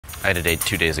I had a date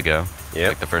 2 days ago. Yeah.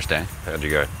 Like the first day. How'd you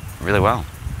go? Really well.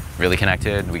 Really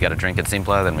connected. We got a drink at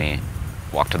Simpla, then we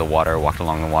walked to the water, walked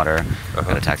along the water,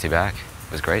 got a taxi back.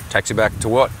 It was great. Taxi back to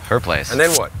what? Her place. And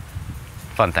then what?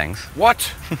 Fun things. What?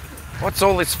 What's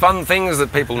all these fun things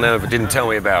that people never didn't tell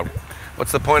me about?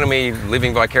 What's the point of me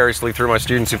living vicariously through my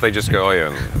students if they just go, oh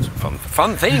yeah, it's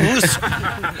fun things?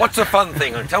 What's a fun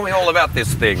thing? Tell me all about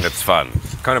this thing that's fun.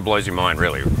 Kind of blows your mind,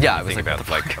 really. Yeah, I think was like, about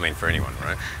like, I mean, for anyone,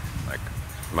 right? Like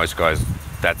most guys,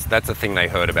 that's a thing they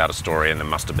heard about a story, and there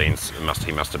must have been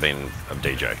he must have been a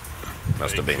DJ.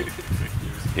 Must have been.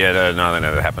 Yeah, no, that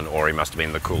never happened. Or he must have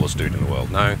been the coolest dude in the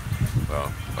world. No,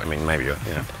 well, I mean, maybe,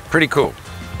 yeah, pretty cool.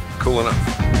 Cool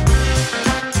enough.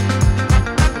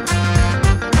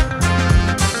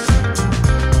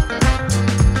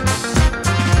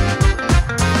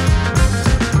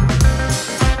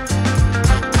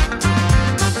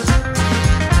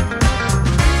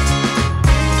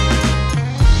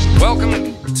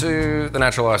 Welcome to the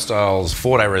Natural Lifestyles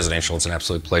 4-day residential. It's an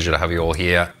absolute pleasure to have you all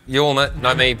here. You all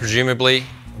know me, presumably.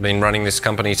 I've been running this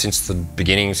company since the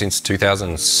beginning, since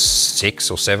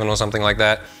 2006 or 7 or something like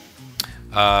that.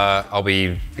 I'll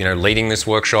be, leading this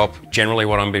workshop. Generally,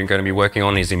 what I'm going to be working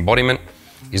on is Embodiment.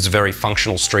 It's a very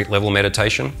functional street-level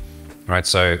meditation. Right,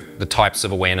 so the types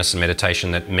of awareness and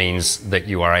meditation that means that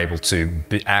you are able to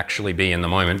actually be in the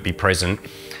moment, be present,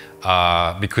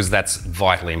 because that's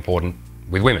vitally important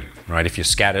with women, right? If you're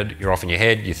scattered, you're off in your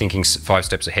head, you're thinking 5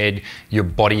 steps ahead, your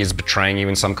body is betraying you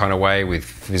in some kind of way with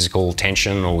physical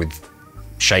tension or with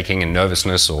shaking and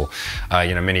nervousness, or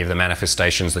many of the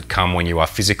manifestations that come when you are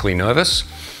physically nervous,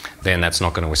 then that's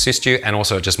not going to assist you, and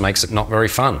also it just makes it not very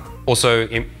fun. Also,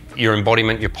 your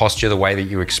embodiment, your posture, the way that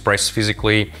you express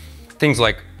physically, things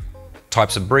like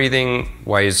types of breathing,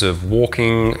 ways of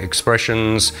walking,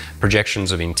 expressions,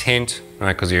 projections of intent,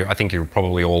 right? Because I think you're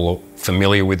probably all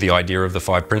familiar with the idea of the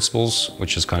 5 principles,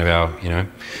 which is kind of our,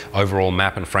 overall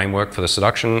map and framework for the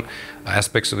seduction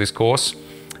aspects of this course.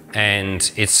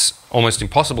 And it's almost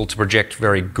impossible to project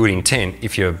very good intent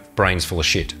if your brain's full of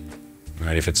shit,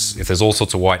 right? If there's all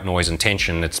sorts of white noise and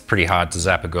tension, it's pretty hard to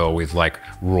zap a girl with like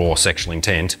raw sexual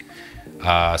intent.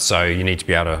 So you need to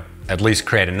be able to at least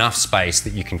create enough space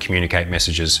that you can communicate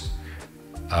messages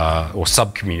or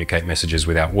sub-communicate messages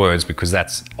without words, because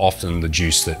that's often the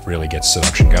juice that really gets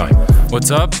seduction going.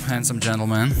 What's up, handsome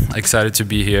gentlemen? Excited to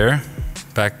be here,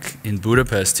 back in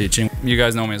Budapest teaching. You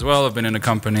guys know me as well. I've been in the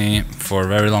company for a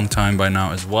very long time by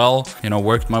now as well.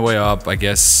 Worked my way up, I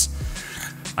guess.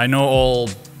 I know all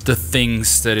the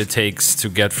things that it takes to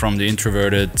get from the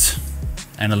introverted,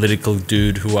 analytical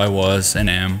dude who I was and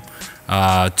am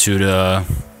to the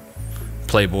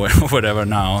playboy or whatever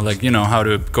now, how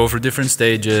to go through different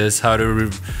stages, how to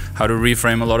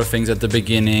reframe a lot of things at the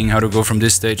beginning, how to go from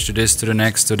this stage to this, to the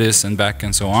next, to this and back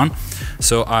and so on.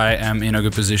 So I am in a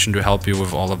good position to help you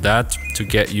with all of that, to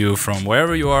get you from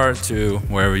wherever you are to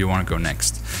wherever you want to go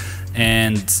next.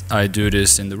 And I do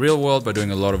this in the real world by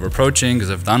doing a lot of approaching, because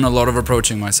I've done a lot of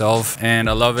approaching myself and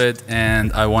I love it,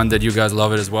 and I want that you guys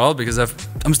love it as well, because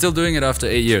I'm still doing it after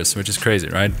 8 years, which is crazy,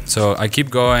 right? So I keep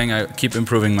going, I keep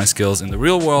improving my skills in the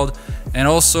real world, and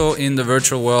also in the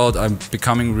virtual world I'm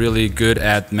becoming really good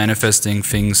at manifesting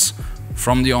things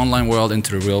from the online world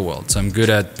into the real world. So I'm good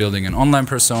at building an online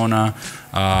persona,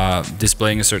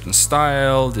 displaying a certain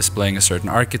style, displaying a certain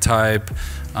archetype,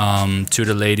 to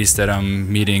the ladies that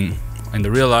I'm meeting in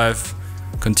the real life,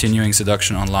 continuing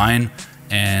seduction online,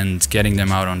 and getting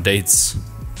them out on dates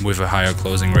with a higher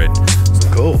closing rate.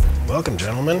 Cool. Welcome,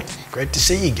 gentlemen. Great to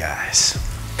see you guys.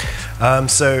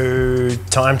 So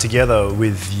time together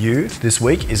with you this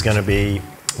week is going to be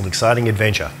an exciting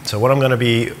adventure. So what I'm going to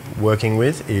be working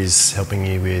with is helping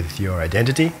you with your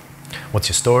identity. What's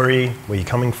your story? Where you're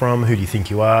coming from? Who do you think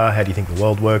you are? How do you think the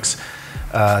world works?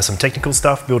 Some technical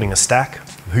stuff, building a stack,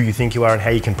 who you think you are and how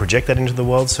you can project that into the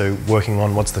world. So working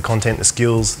on what's the content, the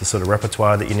skills, the sort of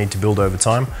repertoire that you need to build over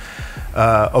time.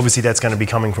 Obviously that's going to be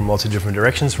coming from lots of different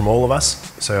directions from all of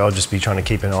us. So I'll just be trying to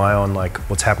keep an eye on like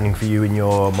what's happening for you in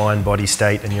your mind, body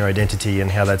state and your identity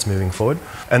and how that's moving forward.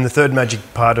 And the third magic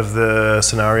part of the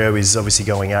scenario is obviously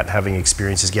going out, having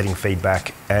experiences, getting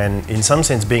feedback, and in some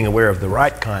sense being aware of the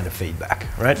right kind of feedback,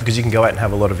 right? Because you can go out and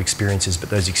have a lot of experiences, but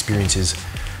those experiences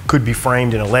could be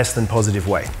framed in a less than positive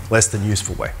way, less than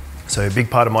useful way. So a big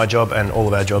part of my job and all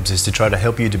of our jobs is to try to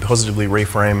help you to positively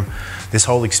reframe this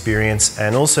whole experience,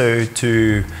 and also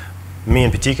to me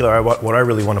in particular, what I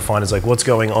really want to find is like what's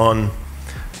going on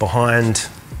behind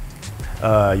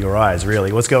your eyes,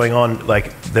 really. What's going on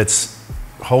like that's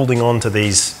holding on to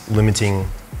these limiting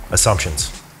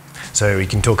assumptions. So we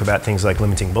can talk about things like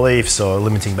limiting beliefs or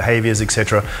limiting behaviors,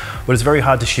 etc. But it's very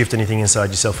hard to shift anything inside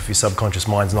yourself if your subconscious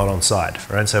mind's not on side,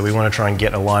 right? So we want to try and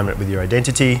get alignment with your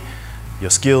identity, your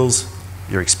skills,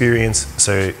 your experience,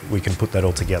 so we can put that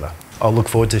all together. I'll look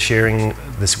forward to sharing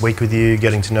this week with you,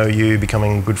 getting to know you,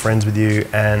 becoming good friends with you,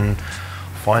 and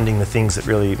finding the things that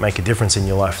really make a difference in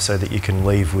your life so that you can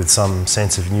leave with some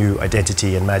sense of new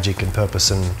identity and magic and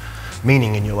purpose and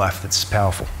meaning in your life that's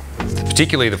powerful.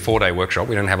 Particularly the 4-day workshop,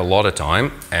 we don't have a lot of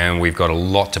time and we've got a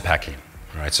lot to pack in,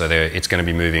 right? So it's going to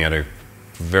be moving at a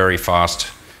very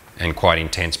fast and quite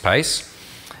intense pace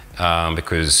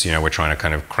because, you know, we're trying to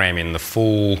kind of cram in the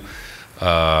full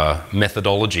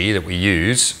methodology that we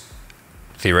use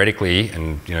theoretically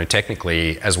and, you know,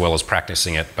 technically, as well as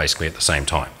practicing it basically at the same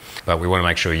time. But we want to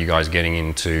make sure you guys are getting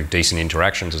into decent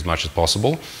interactions as much as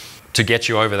possible to get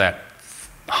you over that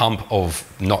hump of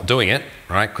not doing it,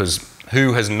 right? Because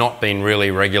who has not been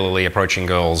really regularly approaching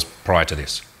girls prior to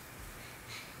this?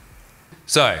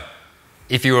 So,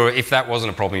 if that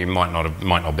wasn't a problem, you might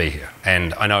not be here.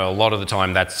 And I know a lot of the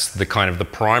time that's the kind of the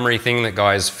primary thing that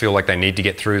guys feel like they need to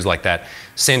get through is like that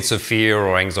sense of fear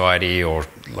or anxiety or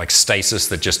like stasis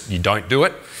that just you don't do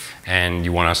it, and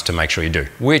you want us to make sure you do,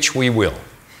 which we will.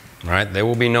 Right? There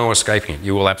will be no escaping it.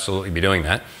 You will absolutely be doing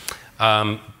that.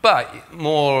 But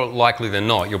more likely than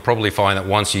not, you'll probably find that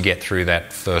once you get through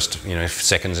that first, you know,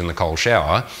 seconds in the cold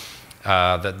shower,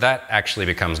 that actually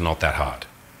becomes not that hard.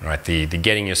 Right? The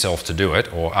getting yourself to do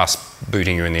it, or us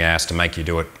booting you in the ass to make you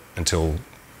do it until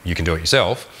you can do it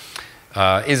yourself,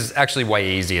 is actually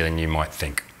way easier than you might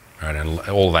think. Right? And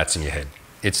all of that's in your head.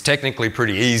 It's technically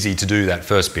pretty easy to do that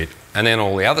first bit, and then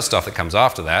all the other stuff that comes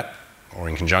after that, or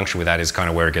in conjunction with that, is kind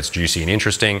of where it gets juicy and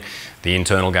interesting. The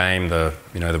internal game, the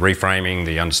reframing,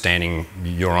 the understanding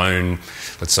your own,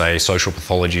 let's say, social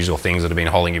pathologies or things that have been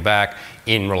holding you back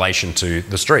in relation to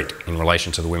the street, in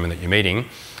relation to the women that you're meeting,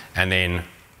 and then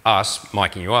us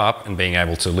miking you up and being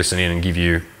able to listen in and give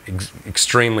you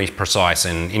extremely precise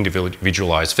and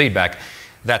individualized feedback.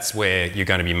 That's where you're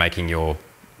going to be making your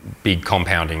big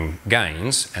compounding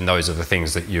gains, and those are the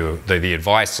things that the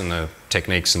advice and the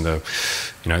techniques and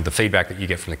the feedback that you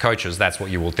get from the coaches, that's what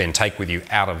you will then take with you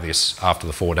out of this after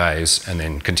the 4 days and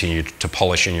then continue to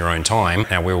polish in your own time.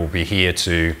 Now we will be here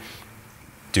to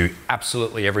do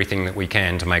absolutely everything that we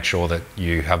can to make sure that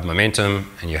you have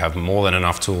momentum and you have more than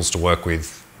enough tools to work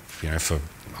with, you know, for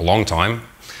a long time,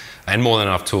 and more than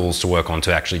enough tools to work on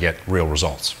to actually get real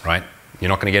results, right? You're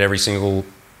not going to get every single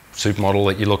supermodel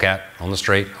that you look at on the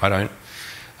street, I don't.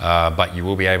 But you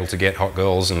will be able to get hot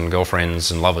girls and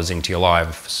girlfriends and lovers into your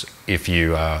lives if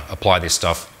you apply this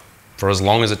stuff for as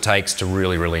long as it takes to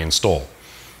really, really install.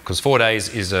 Because 4 days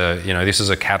is this is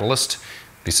a catalyst.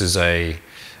 This is a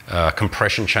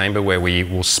compression chamber where we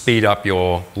will speed up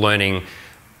your learning,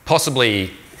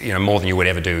 possibly, you know, more than you would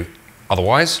ever do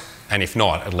otherwise, and if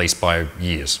not, at least by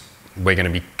years. We're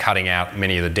going to be cutting out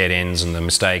many of the dead ends and the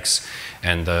mistakes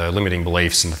and the limiting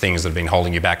beliefs and the things that have been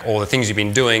holding you back, or the things you've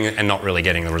been doing and not really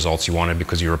getting the results you wanted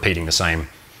because you're repeating the same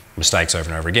mistakes over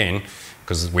and over again.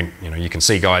 Because you can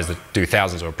see guys that do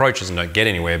thousands of approaches and don't get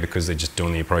anywhere because they're just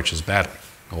doing the approaches badly,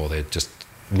 or they're just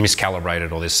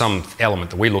miscalibrated, or there's some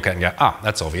element that we look at and go,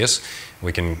 that's obvious.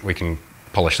 We can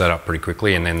polish that up pretty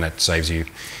quickly, and then that saves you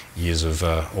years of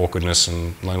awkwardness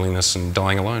and loneliness and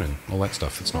dying alone and all that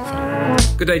stuff. It's not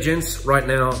fun. Good day, gents. Right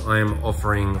now I am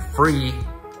offering free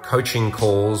coaching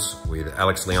calls with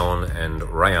Alex Leon and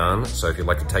Rayan. So if you'd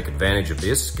like to take advantage of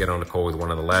this, get on a call with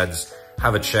one of the lads,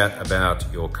 have a chat about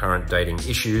your current dating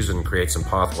issues and create some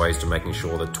pathways to making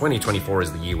sure that 2024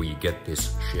 is the year where you get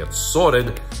this shit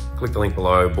sorted. Click the link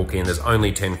below, book in. There's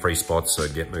only 10 free spots, so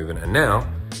get moving. And now,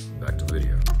 back to the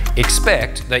video.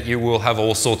 Expect that you will have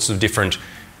all sorts of different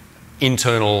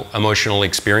internal emotional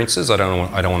experiences. I don't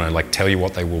want to like tell you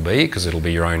what they will be, because it'll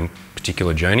be your own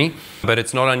particular journey. But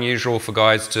it's not unusual for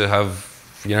guys to have,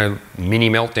 you know, mini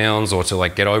meltdowns, or to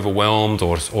like get overwhelmed,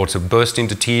 or to burst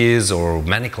into tears, or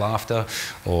manic laughter,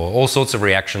 or all sorts of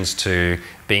reactions to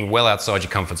being well outside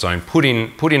your comfort zone. Put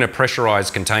in a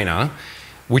pressurized container,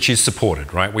 which is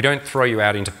supported, right? We don't throw you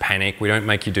out into panic. We don't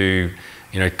make you do,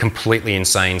 you know, completely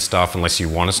insane stuff unless you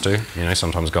want us to. You know,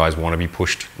 sometimes guys want to be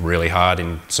pushed really hard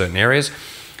in certain areas.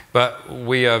 But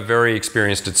we are very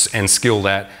experienced and skilled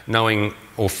at knowing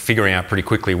or figuring out pretty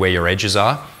quickly where your edges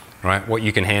are, right? What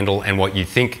you can handle and what you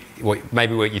think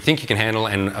you can handle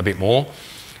and a bit more,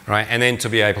 right? And then to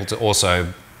be able to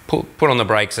also put on the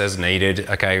brakes as needed.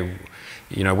 Okay,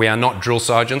 you know, we are not drill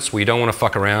sergeants. We don't want to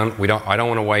fuck around. I don't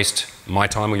want to waste my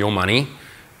time or your money,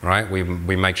 right? We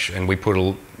make sure, and we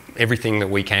put everything that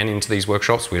we can into these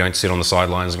workshops. We don't sit on the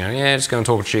sidelines and go, yeah, just go and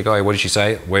talk to your guy. What did she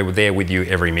say? We're there with you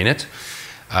every minute.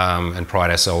 and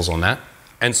pride ourselves on that.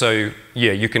 And so,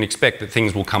 yeah, you can expect that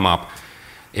things will come up.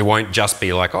 It won't just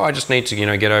be like, oh, I just need to,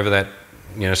 get over that,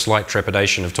 slight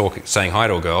trepidation of saying hi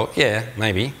to a girl. Yeah,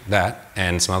 maybe that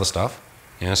and some other stuff.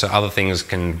 So other things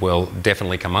will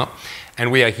definitely come up.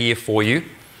 And we are here for you,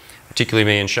 particularly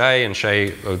me and Shay. And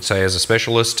Shay, I would say, as a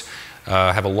specialist,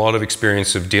 have a lot of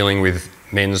experience of dealing with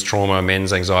men's trauma,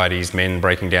 men's anxieties, men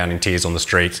breaking down in tears on the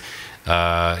street,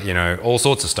 all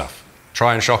sorts of stuff.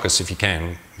 Try and shock us if you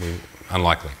can.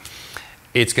 Unlikely.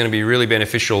 It's going to be really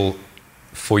beneficial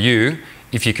for you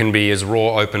if you can be as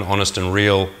raw, open, honest and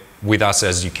real with us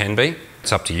as you can be.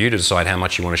 It's up to you to decide how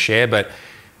much you want to share, but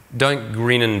don't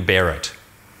grin and bear it,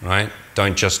 right?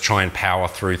 Don't just try and power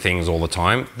through things all the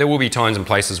time. There will be times and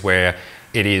places where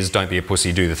it is, don't be a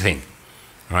pussy, do the thing,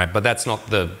 right? But that's not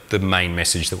the main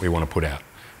message that we want to put out,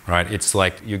 right? It's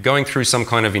like you're going through some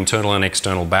kind of internal and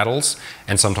external battles,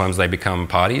 and sometimes they become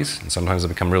parties, and sometimes they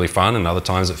become really fun, and other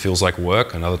times it feels like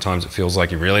work, and other times it feels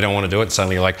like you really don't want to do it.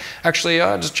 Suddenly you're like, actually,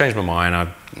 I just changed my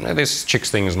mind. This chick's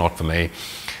thing is not for me.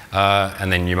 And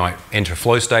then you might enter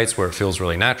flow states where it feels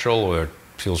really natural or it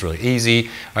feels really easy.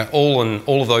 All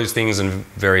of those things and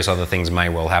various other things may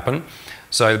well happen.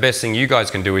 So the best thing you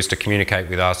guys can do is to communicate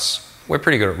with us. We're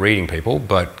pretty good at reading people,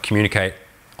 but communicate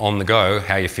on the go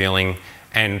how you're feeling.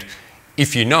 And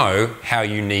if you know how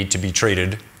you need to be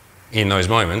treated in those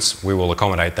moments, we will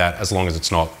accommodate that as long as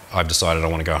it's not, I've decided I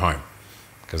want to go home,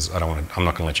 because I'm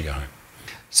not going to let you go home.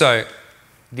 So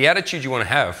the attitude you want to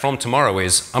have from tomorrow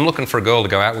is, I'm looking for a girl to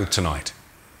go out with tonight.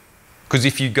 Because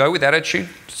if you go with attitude,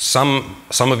 some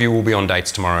of you will be on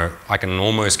dates tomorrow. I can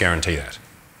almost guarantee that.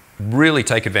 Really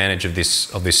take advantage of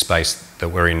this space that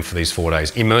we're in for these 4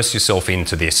 days. Immerse yourself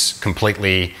into this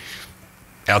completely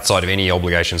outside of any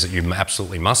obligations that you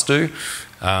absolutely must do.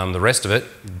 The rest of it,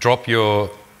 drop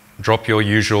your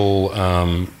usual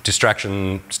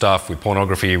distraction stuff with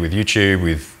pornography, with YouTube,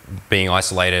 with being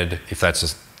isolated, if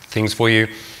that's things for you.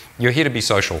 You're here to be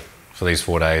social for these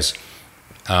 4 days,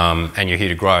 and you're here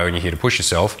to grow, and you're here to push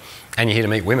yourself, and you're here to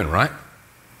meet women, right?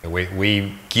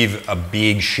 We give a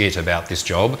big shit about this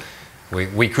job.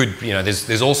 We could,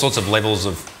 there's all sorts of levels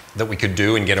that we could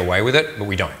do and get away with it, but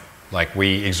we don't. Like,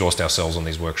 we exhaust ourselves on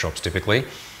these workshops typically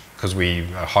because we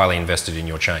are highly invested in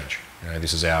your change.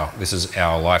 This is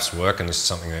our life's work, and this is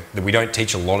something that we don't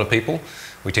teach a lot of people.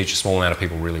 We teach a small amount of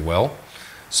people really well.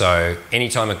 So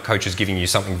anytime a coach is giving you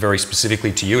something very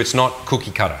specifically to you, it's not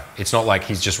cookie cutter. It's not like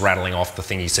he's just rattling off the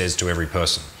thing he says to every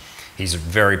person. He's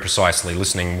very precisely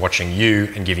listening, watching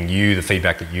you, and giving you the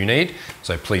feedback that you need.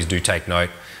 So please do take note.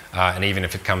 And even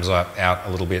if it comes out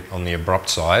a little bit on the abrupt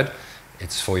side,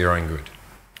 it's for your own good.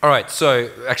 All right, so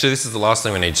actually this is the last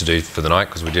thing we need to do for the night,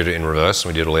 because we did it in reverse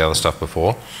and we did all the other stuff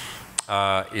before,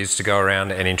 is to go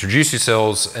around and introduce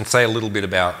yourselves and say a little bit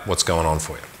about what's going on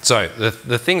for you. So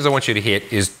the things I want you to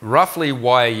hit is roughly,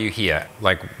 why are you here?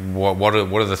 Like, what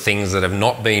are the things that have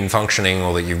not been functioning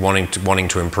or that you're wanting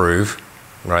to improve,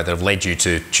 right, that have led you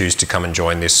to choose to come and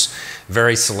join this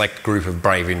very select group of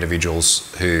brave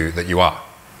individuals that you are,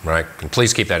 right? And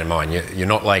please keep that in mind. You're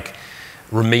not like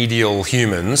remedial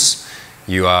humans.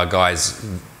 You are guys,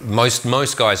 most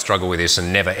guys struggle with this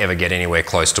and never ever get anywhere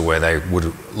close to where they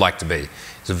would like to be.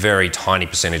 It's a very tiny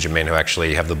percentage of men who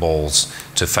actually have the balls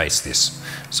to face this.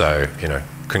 So,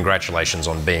 congratulations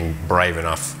on being brave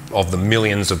enough, of the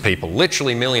millions of people,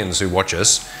 literally millions who watch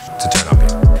us, to turn up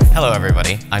here. Hello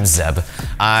everybody, I'm Zeb.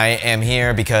 I am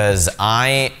here because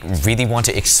I really want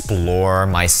to explore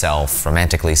myself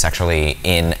romantically, sexually,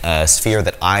 in a sphere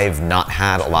that I've not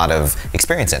had a lot of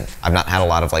experience in. I've not had a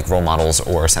lot of role models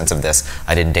or sense of this.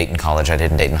 I didn't date in college, I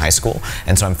didn't date in high school,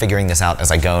 and so I'm figuring this out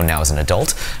as I go now as an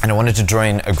adult. And I wanted to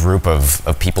join a group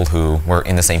of people who were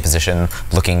in the same position,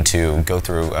 looking to go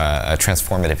through a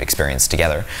transformative experience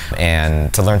together,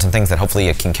 and to learn some things that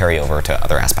hopefully can carry over to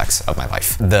other aspects of my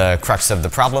life. The crux of the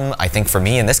problem, I think, for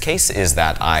me in this case is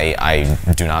that I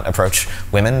do not approach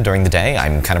women during the day.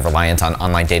 I'm kind of reliant on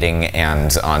online dating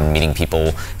and on meeting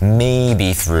people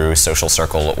maybe through social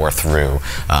circle or through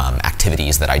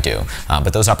activities that I do.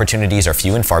 But those opportunities are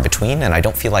few and far between, and I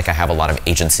don't feel like I have a lot of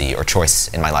agency or choice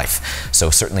in my life. So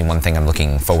certainly one thing I'm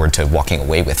looking forward to walking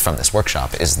away with from this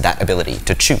workshop is that ability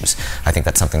to choose. I think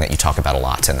that's something that you talk about a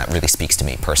lot, and that really speaks to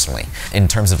me personally. In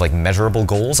terms of measurable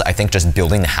goals, I think just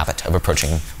building the habit of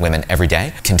approaching women every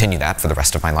day, continue that for the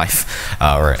rest of my life,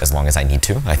 or as long as I need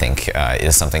to, I think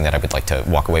is something that I would like to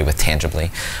walk away with tangibly.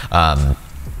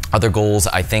 Other goals,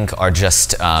 I think, are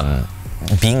just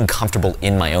being comfortable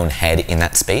in my own head in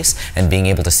that space and being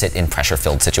able to sit in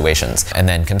pressure-filled situations. And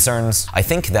then concerns, I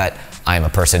think that I'm a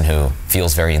person who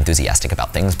feels very enthusiastic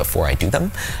about things before I do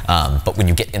them. But when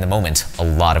you get in the moment, a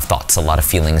lot of thoughts, a lot of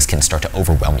feelings can start to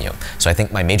overwhelm you. So I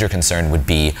think my major concern would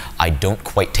be I don't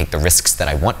quite take the risks that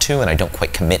I want to, and I don't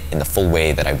quite commit in the full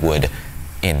way that I would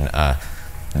in a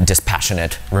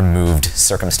dispassionate, removed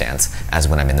circumstance as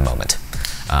when I'm in the moment.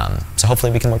 So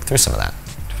hopefully we can work through some of that.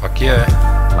 Fuck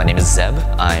yeah. My name is Zeb.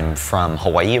 I'm from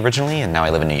Hawaii originally, and now I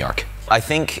live in New York. I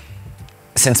think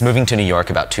since moving to New York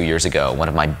about 2 years ago, one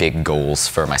of my big goals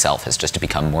for myself is just to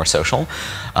become more social,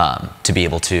 to be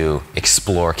able to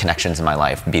explore connections in my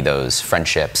life, be those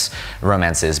friendships,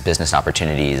 romances, business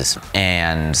opportunities.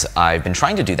 And I've been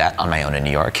trying to do that on my own in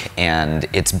New York, and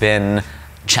it's been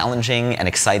challenging and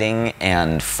exciting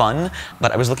and fun,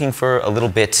 but I was looking for a little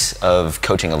bit of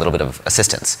coaching, a little bit of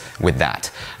assistance with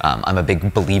that. I'm a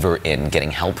big believer in getting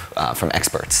help from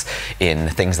experts in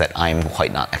things that I'm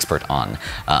quite not expert on.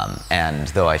 And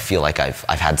though I feel like I've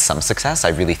had some success, I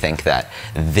really think that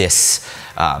this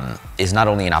is not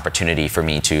only an opportunity for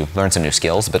me to learn some new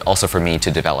skills, but also for me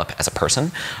to develop as a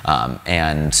person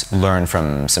and learn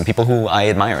from some people who I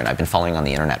admire and I've been following on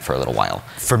the internet for a little while.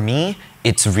 For me,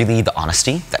 it's really the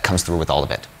honesty that comes through with all of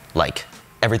it. Like,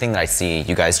 everything that I see,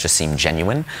 you guys just seem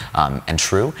genuine and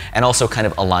true, and also kind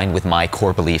of aligned with my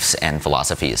core beliefs and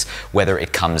philosophies. Whether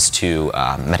it comes to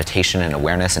meditation and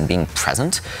awareness and being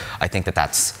present, I think that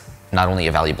that's not only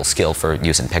a valuable skill for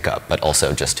use and pickup, but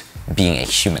also just being a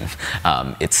human.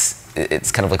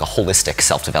 It's kind of like a holistic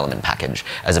self-development package,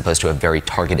 as opposed to a very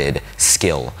targeted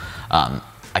skill.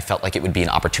 I felt like it would be an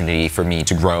opportunity for me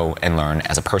to grow and learn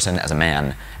as a person, as a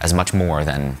man, as much more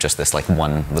than just this like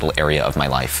one little area of my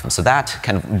life. So that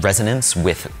kind of resonance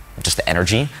with just the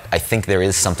energy, I think there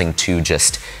is something to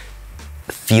just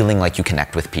feeling like you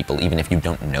connect with people, even if you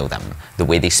don't know them. The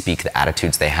way they speak, the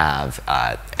attitudes they have,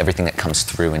 everything that comes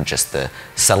through, and just the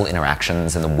subtle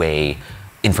interactions and the way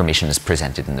information is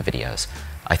presented in the videos.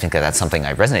 I think that that's something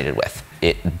I resonated with.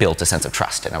 It built a sense of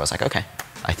trust, and I was like, okay,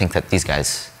 I think that these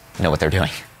guys know what they're doing.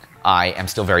 I am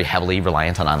still very heavily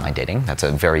reliant on online dating. That's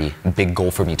a very big goal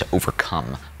for me to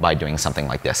overcome by doing something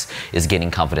like this, is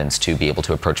gaining confidence to be able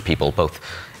to approach people both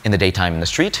in the daytime in the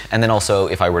street, and then also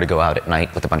if I were to go out at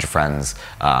night with a bunch of friends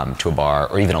to a bar,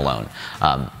 or even alone.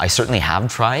 I certainly have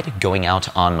tried going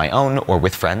out on my own or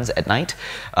with friends at night,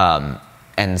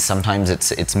 and sometimes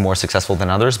it's more successful than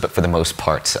others, but for the most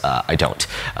part, I don't.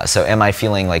 So am I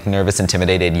feeling like nervous,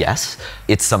 intimidated? Yes.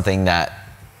 It's something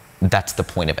that's the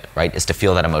point of it, right? Is to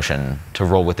feel that emotion, to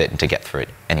roll with it, and to get through it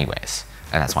anyways.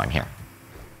 And that's why I'm here.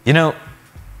 You know,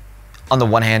 on the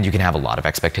one hand, you can have a lot of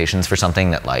expectations for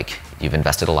something that like you've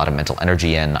invested a lot of mental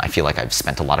energy in. I feel like I've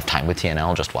spent a lot of time with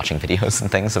TNL just watching videos and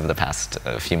things over the past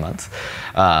few months.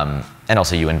 And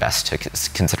also you invest a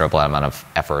considerable amount of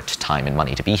effort, time, and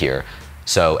money to be here.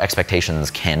 So expectations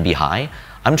can be high.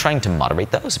 I'm trying to moderate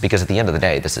those, because at the end of the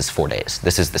day, this is 4 days.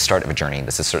 This is the start of a journey.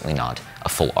 This is certainly not a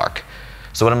full arc.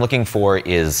 So what I'm looking for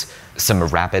is some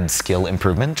rapid skill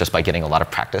improvement just by getting a lot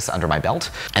of practice under my belt,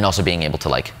 and also being able to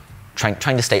like trying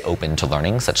to stay open to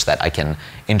learning, such that I can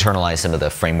internalize some of the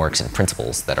frameworks and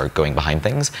principles that are going behind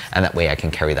things, and that way I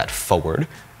can carry that forward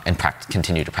and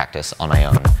continue to practice on my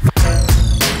own.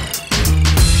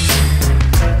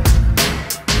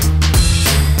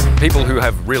 People who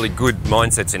have really good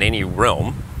mindsets in any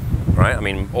realm, right? I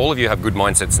mean, all of you have good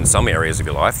mindsets in some areas of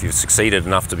your life. You've succeeded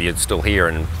enough to be still here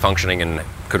and functioning and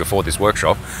could afford this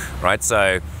workshop, right?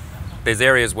 So there's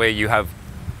areas where you have,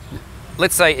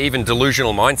 let's say, even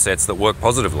delusional mindsets that work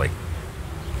positively,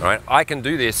 right? I can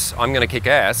do this, I'm gonna kick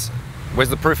ass. Where's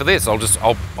the proof of this?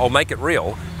 I'll make it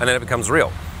real, and then it becomes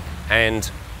real. And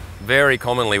very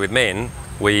commonly with men,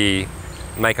 we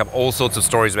make up all sorts of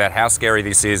stories about how scary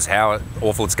this is, how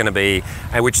awful it's going to be,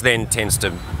 and which then tends to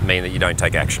mean that you don't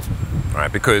take action,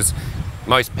 right? Because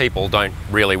most people don't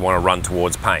really want to run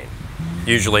towards pain.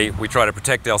 Usually we try to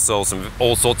protect ourselves from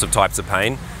all sorts of types of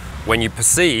pain. When you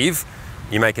perceive,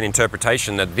 you make an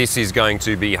interpretation that this is going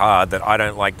to be hard, that I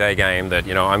don't like Daygame, that,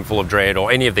 you know, I'm full of dread, or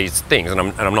any of these things. And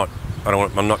I'm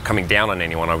not coming down on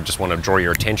anyone. I just want to draw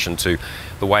your attention to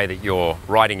the way that you're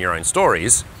writing your own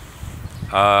stories.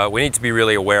 We need to be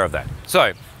really aware of that.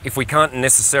 So if we can't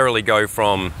necessarily go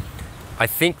from, I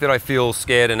think that I feel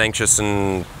scared and anxious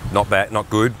and not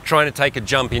good, trying to take a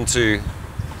jump into,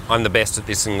 I'm the best at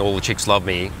this and all the chicks love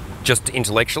me, just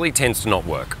intellectually tends to not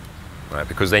work, right?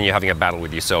 Because then you're having a battle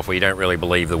with yourself where you don't really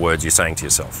believe the words you're saying to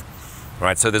yourself,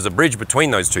 right? So there's a bridge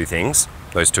between those two things,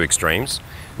 those two extremes,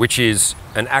 which is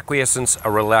an acquiescence,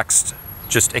 a relaxed,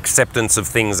 just acceptance of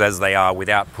things as they are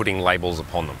without putting labels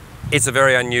upon them. it's a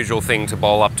very unusual thing to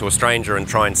bowl up to a stranger and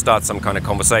try and start some kind of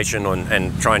conversation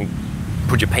and try and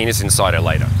put your penis inside her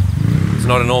later. It's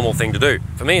not a normal thing to do.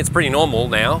 For me, it's pretty normal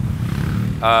now.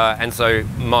 And so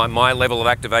my level of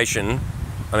activation,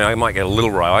 I mean, I might get a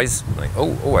little rise, like,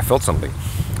 oh, I felt something.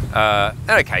 And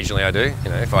occasionally I do, you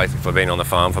know, if I've been on the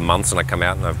farm for months and I come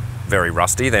out and I'm very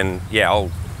rusty, then yeah,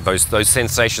 those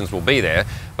sensations will be there,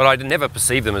 but I never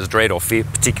perceive them as dread or fear,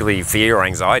 particularly fear or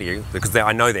anxiety, because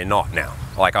I know they're not now.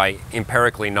 Like, I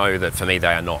empirically know that for me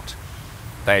they are not.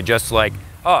 They are just like,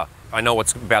 oh, I know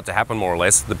what's about to happen, more or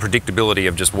less, the predictability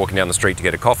of just walking down the street to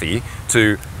get a coffee,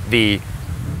 to the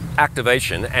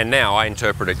activation, and now I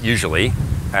interpret it usually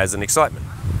as an excitement,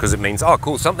 because it means, oh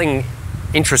cool, something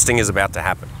interesting is about to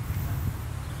happen.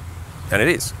 And it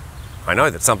is. I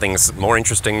know that something's more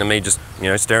interesting than me just, you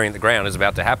know, staring at the ground is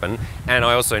about to happen, and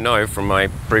I also know from my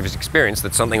previous experience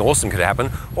that something awesome could happen,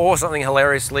 or something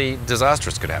hilariously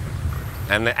disastrous could happen,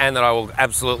 and that I will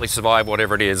absolutely survive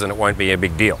whatever it is and it won't be a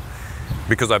big deal,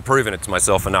 because I've proven it to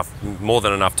myself more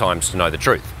than enough times to know the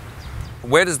truth.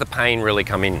 Where does the pain really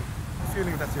come in? A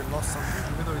feeling that you lost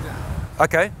something, even though you didn't.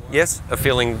 Okay, yes, a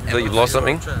feeling that you've lost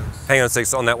something. Hang on a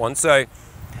sec, on that one. So,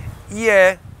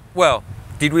 yeah, well,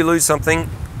 did we lose something?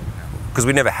 Because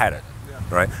we never had it,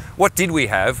 right? What did we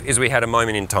have is we had a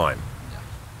moment in time.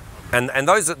 And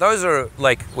those are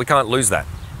like, we can't lose that.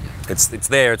 It's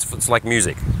there, it's like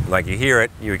music. Like, you hear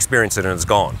it, you experience it, and it's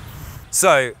gone.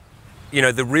 So, you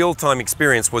know, the real-time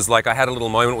experience was like I had a little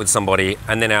moment with somebody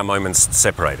and then our moments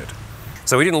separated.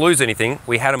 So we didn't lose anything,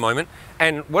 we had a moment.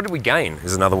 And what did we gain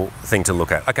is another thing to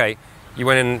look at. Okay, you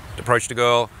went and approached a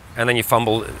girl and then you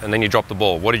fumbled and then you dropped the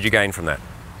ball. What did you gain from that?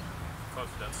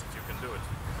 Confidence that you can do it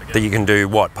again. That you can do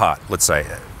what part, let's say?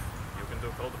 You can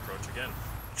do cold approach again.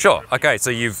 Sure, okay, so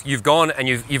you've gone and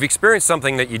you've experienced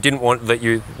something that you didn't want, that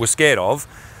you were scared of,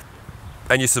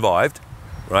 and you survived,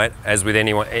 right? As with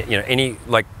anyone, you know,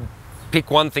 like, pick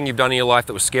one thing you've done in your life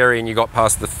that was scary and you got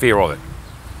past the fear of it.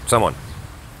 Someone.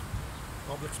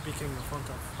 Public speaking in front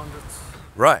of hundreds.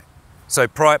 Right. So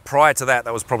prior to that,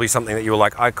 that was probably something that you were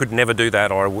like, I could never do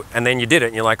that, and then you did it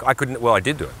and you're like, I couldn't, well, I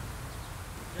did do it.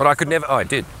 But I could never, oh, I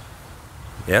did.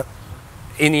 Yeah.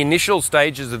 In the initial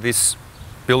stages of this,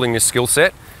 building this skill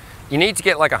set, you need to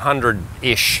get like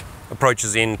 100-ish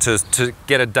approaches in to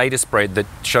get a data spread that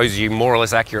shows you more or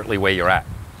less accurately where you're at.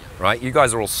 Right? You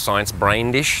guys are all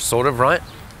science-brained-ish, sort of, right?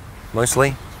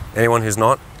 Mostly. Anyone who's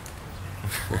not?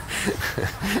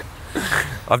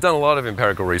 I've done a lot of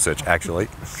empirical research, actually.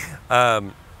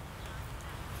 Like,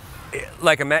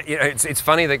 you know, it's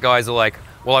funny that guys are like,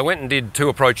 well, I went and did 2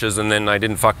 approaches and then they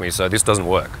didn't fuck me, so this doesn't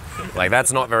work. Like,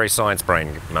 that's not very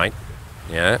science-brained, mate.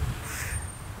 Yeah?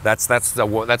 That's a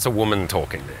woman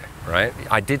talking there, right?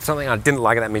 I did something, I didn't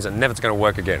like it, that means it never going to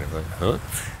work again. Like, huh?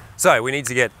 So we need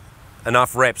to get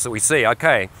enough reps that we see,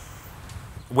 okay,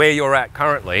 where you're at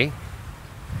currently,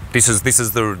 this is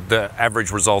the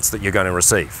average results that you're going to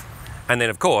receive. And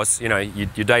then, of course, you know,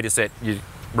 your data set, you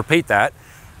repeat that,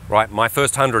 right? My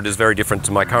first 100 is very different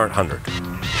to my current 100.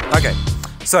 Okay,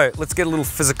 so let's get a little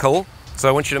physical. So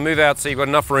I want you to move out so you've got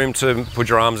enough room to put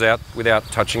your arms out without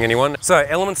touching anyone. So,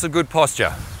 elements of good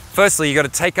posture. Firstly, you've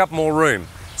got to take up more room,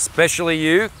 especially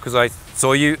you, because I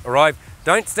saw you arrive.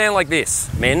 Don't stand like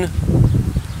this, men.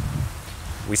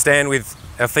 We stand with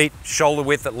our feet shoulder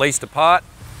width at least apart.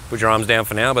 Put your arms down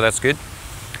for now, but that's good.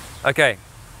 Okay,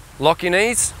 lock your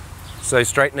knees, so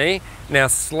straight knee. Now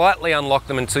slightly unlock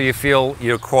them until you feel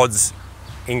your quads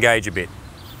engage a bit.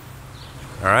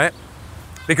 All right?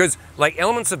 Because like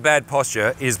elements of bad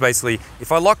posture is basically,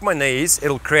 if I lock my knees,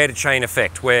 it'll create a chain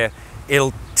effect where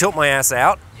it'll tilt my ass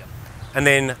out, and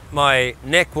then my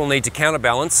neck will need to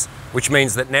counterbalance, which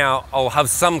means that now I'll have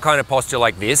some kind of posture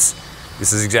like this.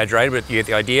 This is exaggerated, but you get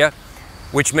the idea,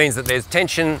 which means that there's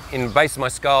tension in the base of my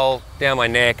skull, down my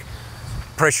neck,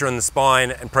 pressure in the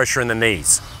spine, and pressure in the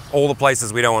knees. All the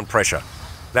places we don't want pressure.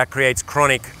 That creates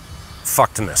chronic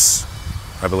fuckedness,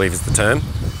 I believe is the term.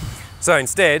 So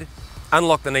instead,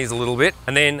 unlock the knees a little bit,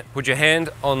 and then put your hand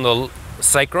on the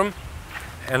sacrum,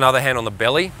 and another hand on the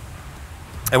belly.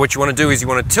 And what you want to do is you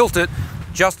want to tilt it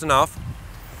just enough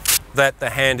that the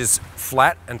hand is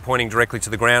flat and pointing directly to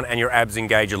the ground and your abs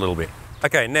engage a little bit.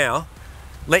 Okay, now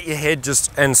let your head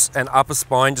just and upper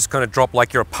spine just kind of drop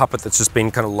like you're a puppet that's just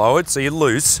been kind of lowered. So you're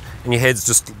loose and your head's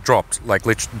just dropped, like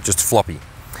literally just floppy.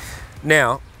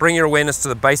 Now bring your awareness to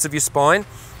the base of your spine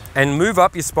and move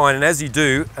up your spine, and as you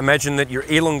do, imagine that you're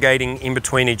elongating in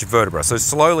between each vertebra. So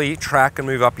slowly track and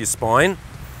move up your spine,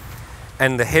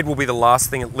 and the head will be the last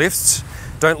thing it lifts.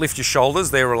 Don't lift your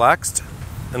shoulders, they're relaxed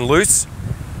and loose.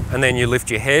 And then you lift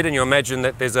your head and you imagine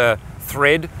that there's a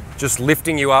thread just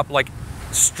lifting you up, like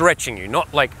stretching you,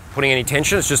 not like putting any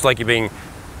tension. It's just like you're being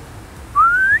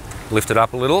lifted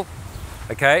up a little.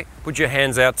 Okay, put your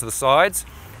hands out to the sides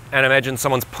and imagine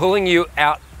someone's pulling you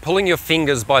out, pulling your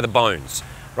fingers by the bones,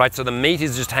 right? So the meat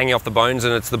is just hanging off the bones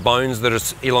and it's the bones that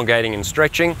are elongating and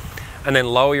stretching. And then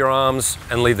lower your arms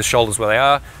and leave the shoulders where they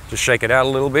are. Just shake it out a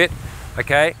little bit,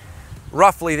 okay?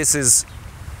 Roughly, this is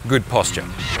good posture.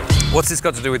 What's this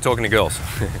got to do with talking to girls?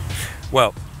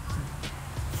 Well,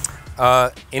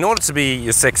 in order to be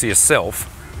your sexiest self,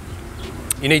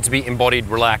 you need to be embodied,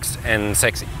 relaxed, and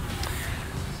sexy.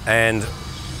 And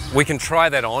we can try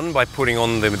that on by putting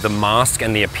on the mask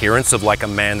and the appearance of like a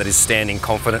man that is standing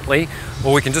confidently,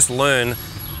 or we can just learn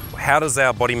how does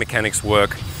our body mechanics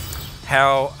work,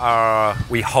 how are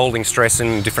we holding stress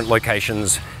in different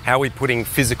locations, how are we putting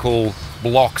physical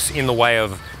blocks in the way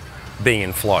of being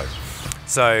in flow.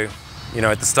 So, you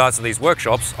know, at the starts of these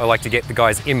workshops, I like to get the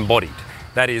guys embodied.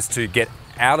 That is to get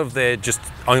out of their just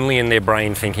only in their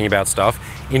brain thinking about stuff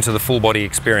into the full body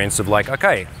experience of like,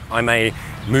 okay, I'm a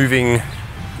moving,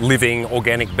 living,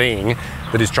 organic being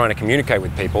that is trying to communicate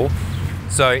with people.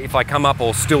 So if I come up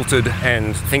all stilted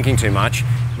and thinking too much,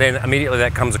 then immediately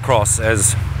that comes across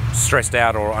as stressed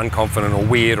out or unconfident or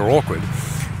weird or awkward.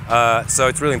 So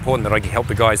it's really important that I help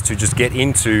the guys to just get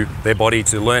into their body,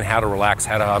 to learn how to relax,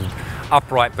 how to have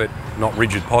upright but not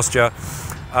rigid posture,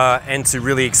 and to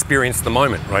really experience the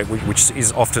moment, right? Which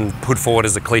is often put forward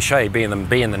as a cliche, be in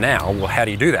the now. Well, how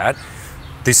do you do that?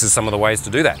 This is some of the ways to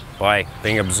do that, by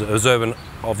being observant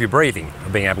of your breathing,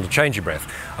 of being able to change your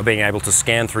breath, of being able to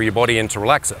scan through your body and to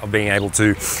relax it, of being able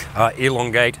to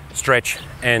elongate, stretch,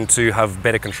 and to have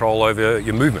better control over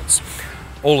your movements.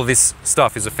 All of this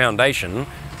stuff is a foundation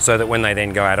so that when they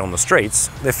then go out on the streets,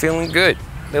 they're feeling good,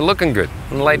 they're looking good,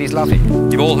 and the ladies love it.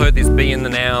 You've all heard this be in the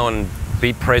now and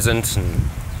be present and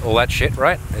all that shit,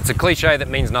 right? It's a cliche that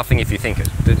means nothing if you think it.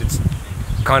 It's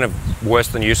kind of worse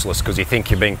than useless because you think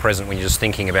you're being present when you're just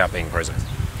thinking about being present.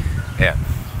 Yeah.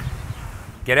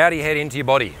 Get out of your head into your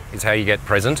body is how you get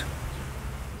present.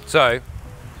 So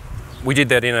we did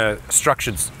that in a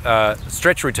structured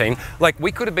stretch routine. Like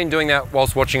we could have been doing that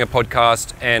whilst watching a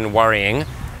podcast and worrying,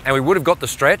 and we would have got the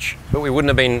stretch, but we wouldn't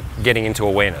have been getting into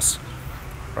awareness,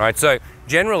 right? So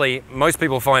generally, most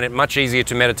people find it much easier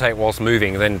to meditate whilst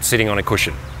moving than sitting on a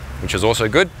cushion, which is also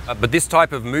good. But this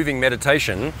type of moving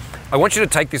meditation, I want you to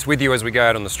take this with you as we go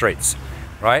out on the streets,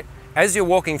 right? As you're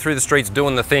walking through the streets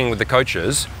doing the thing with the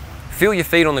coaches, feel your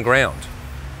feet on the ground.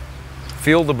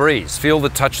 Feel the breeze, feel the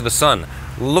touch of the sun.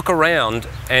 Look around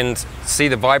and see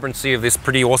the vibrancy of this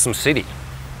pretty awesome city,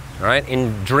 right?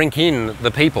 And drink in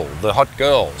the people, the hot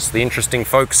girls, the interesting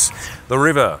folks, the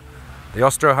river, the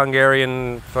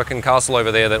Austro-Hungarian fucking castle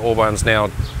over there that Orban's now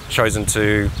chosen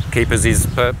to keep as his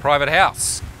private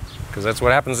house, because that's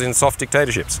what happens in soft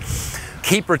dictatorships.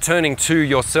 Keep returning to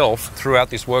yourself throughout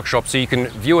this workshop so you can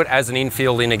view it as an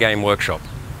Infield inner game workshop,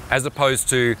 as opposed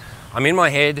to I'm in my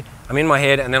head, and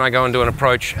then I go and do an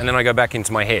approach, and then I go back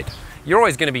into my head. You're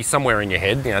always going to be somewhere in your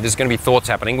head. You know, there's going to be thoughts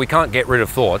happening. We can't get rid of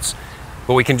thoughts,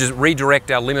 but we can just redirect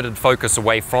our limited focus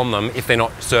away from them if they're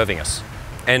not serving us.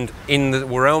 And in the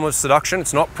realm of seduction,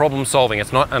 it's not problem solving,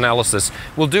 it's not analysis.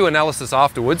 We'll do analysis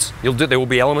afterwards. There will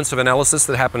be elements of analysis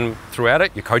that happen throughout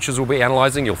it. Your coaches will be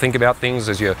analyzing, you'll think about things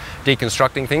as you're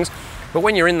deconstructing things. But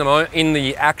when you're in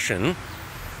the action,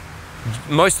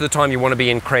 most of the time you want to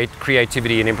be in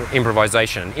creativity and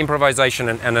improvisation. Improvisation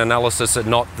and analysis are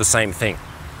not the same thing.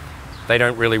 They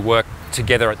don't really work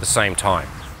together at the same time.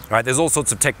 Right, there's all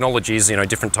sorts of technologies, you know,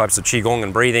 different types of Qigong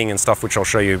and breathing and stuff, which I'll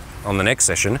show you on the next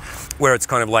session, where it's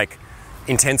kind of like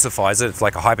intensifies it. It's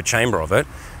like a hyper chamber of it.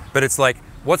 But it's like,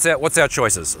 what's our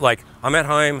choices? Like, I'm at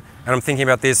home and I'm thinking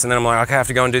about this, and then I'm like, okay, I have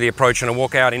to go and do the approach, and I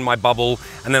walk out in my bubble,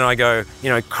 and then I go, you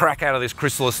know, crack out of this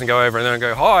chrysalis and go over, and then I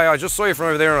go, hi, I just saw you from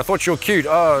over there and I thought you were cute.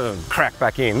 Oh, crack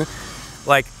back in.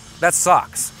 Like, that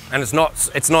sucks. And it's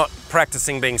not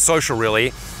practicing being social,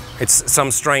 really. It's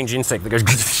some strange insect that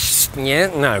goes, yeah,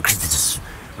 no,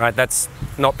 right? That's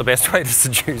not the best way to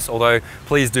seduce, although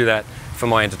please do that for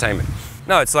my entertainment.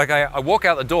 No, it's like I walk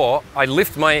out the door, I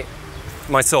lift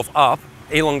myself up,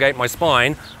 elongate my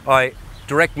spine, I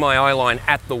direct my eye line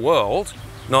at the world,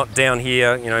 not down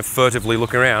here, you know, furtively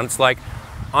looking around. It's like,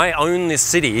 I own this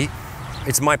city,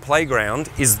 it's my playground,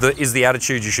 is the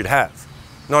attitude you should have.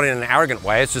 Not in an arrogant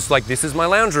way, it's just like, this is my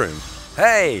lounge room.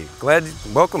 Hey,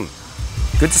 welcome.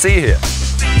 Good to see you here.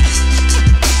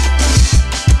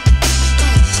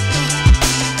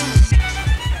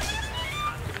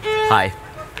 Hi,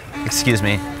 excuse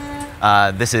me.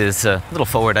 This is a little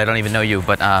forward, I don't even know you,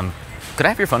 but could I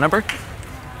have your phone number?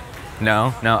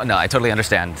 No, I totally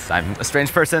understand. I'm a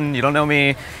strange person, you don't know me,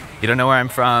 you don't know where I'm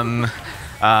from.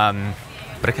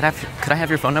 but could I have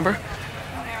your phone number?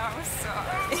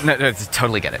 No,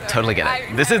 totally get it. Totally get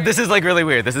it. This is like really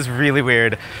weird. This is really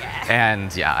weird,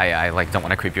 and yeah, I like don't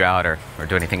want to creep you out or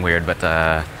do anything weird. But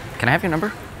can I have your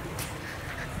number?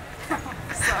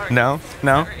 Sorry. No.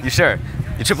 You sure?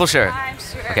 You triple sure? I'm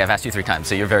sure. Okay, I've asked you 3 times,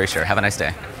 so you're very sure. Have a nice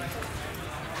day.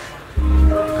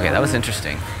 Okay, that was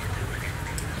interesting.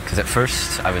 Because at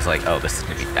first I was like, oh, this is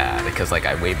gonna be bad. Because like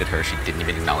I waved at her, she didn't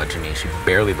even acknowledge me. She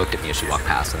barely looked at me as she walked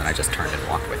past, and then I just turned and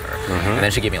walked with her. And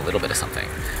then she gave me a little bit of something,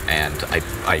 and I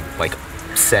like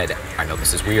said, I know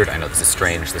this is weird, I know this is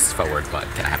strange, this is forward, but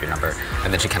can I have your number?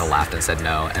 And then she kind of laughed and said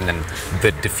no. And then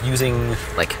the diffusing,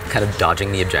 like kind of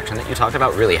dodging the objection that you talked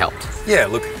about really helped. Yeah,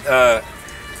 look,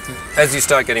 as you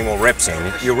start getting more reps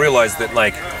in, you'll realize that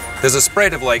like there's a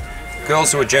spread of like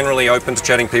girls who are generally open to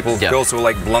chatting people, girls who are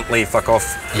like bluntly fuck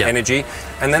off energy,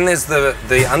 and then there's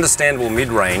the understandable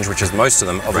mid-range, which is most of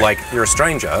them, of like, you're a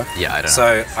stranger,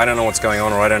 so I don't know what's going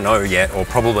on, or I don't know yet, or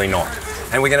probably not.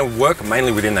 And we're going to work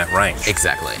mainly within that range.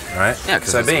 Exactly. Right? Yeah,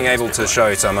 so being able to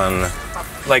show someone,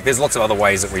 like there's lots of other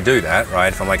ways that we do that,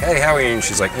 right? If I'm like, hey, how are you? And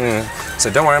she's like, so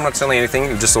don't worry, I'm not selling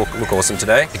anything, you just look awesome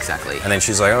today. Exactly. And then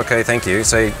she's like, okay, thank you.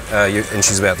 So, and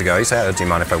she's about to go, you say, do you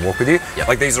mind if I walk with you? Yep.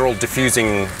 Like these are all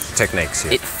diffusing techniques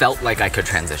here. It felt like I could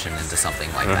transition into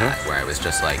something like that, where I was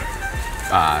just like,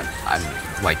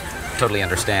 I'm like, totally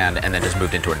understand, and then just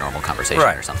moved into a normal conversation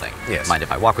or something. Yes. Mind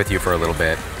if I walk with you for a little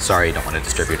bit? Sorry, don't want to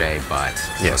disturb your day, but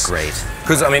you look great.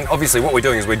 Because I mean, obviously, what we're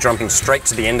doing is we're jumping straight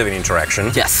to the end of an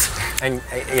interaction. Yes. And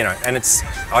and it's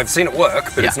I've seen it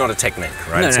work, but it's not a technique,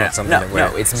 right? It's not something that we're...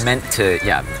 No, it's meant to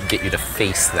get you to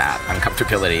face that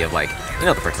uncomfortability of like,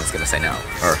 the person's gonna say no,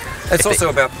 or it's also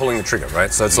about pulling the trigger,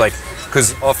 right? So it's like,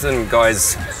 because often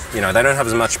guys, they don't have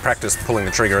as much practice pulling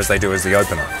the trigger as they do as the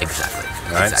opener. Exactly.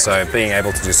 Right? So being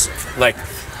able to just, like,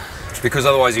 because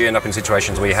otherwise you end up in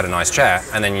situations where you had a nice chat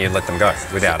and then you let them go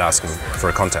without asking for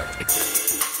a contact.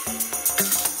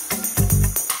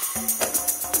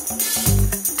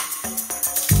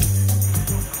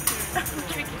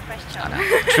 Tricky question.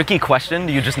 Tricky question?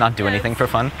 Do you just not do anything for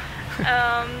fun?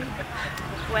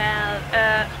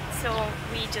 So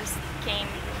we just came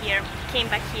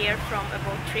back here from a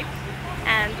boat trip,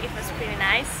 and it was pretty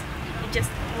nice. It just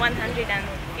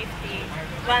 1,050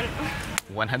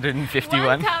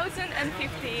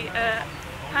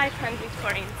 500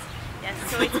 forints. Yes,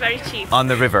 so it's very cheap. On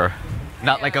the river,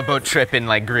 not like a boat trip in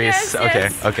like Greece.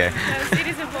 Yes, okay. Yes, it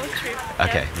is a boat trip.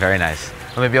 Okay, very nice.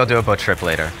 Well, maybe I'll do a boat trip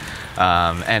later.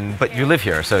 But you live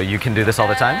here, so you can do this all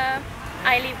the time?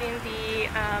 I live in the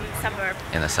suburb.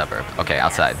 In the suburb. Okay,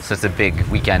 outside. So it's a big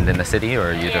weekend in the city,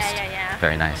 or you just? Yeah.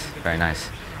 Very nice. Very nice.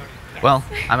 Well,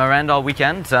 I'm around all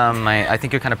weekend. I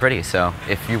think you're kind of pretty, so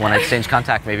if you want to exchange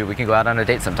contact, maybe we can go out on a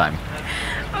date sometime.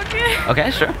 Okay. Okay,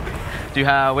 sure.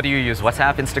 What do you use?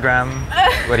 WhatsApp, Instagram?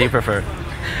 What do you prefer?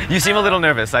 You seem a little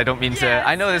nervous. I don't mean to.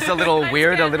 I know this is a little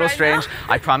weird, a little strange.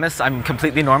 I promise I'm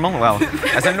completely normal. Well,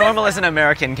 as normal as an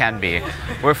American can be.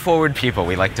 We're forward people.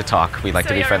 We like to talk. We like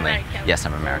to be friendly. American. Yes,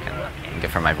 I'm American. You can get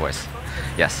from my voice.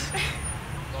 Yes.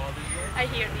 I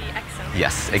hear the accent.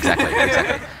 Yes, exactly.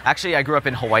 Actually, I grew up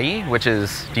in Hawaii, which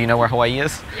is, do you know where Hawaii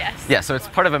is? Yes. Yeah, so it's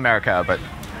part of America, but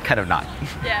kind of not.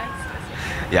 Yes.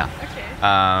 Yeah. Okay.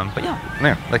 But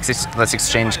yeah, let's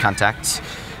exchange contact.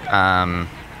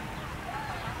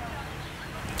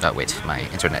 Oh wait, my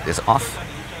internet is off.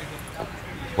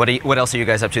 What else are you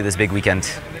guys up to this big weekend?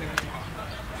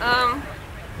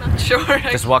 Not sure.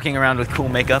 Just walking around with cool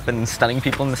makeup and stunning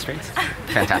people in the streets?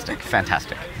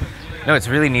 Fantastic. No, it's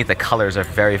really neat. The colors are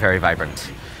very, very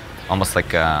vibrant. Almost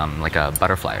like a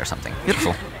butterfly or something.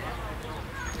 Beautiful.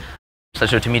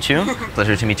 Pleasure to meet you.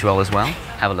 Pleasure to meet you all as well.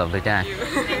 Have a lovely day.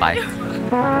 Bye.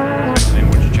 And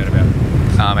what did you chat about?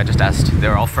 I just asked.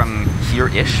 They're all from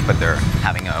here-ish, but they're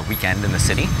having a weekend in the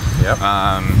city. Yep.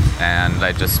 And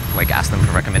I just asked them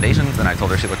for recommendations, and I told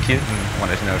her she looked cute and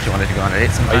wanted to know if she wanted to go on a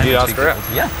date sometime. Oh, you did ask her out?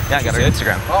 Yeah, I got her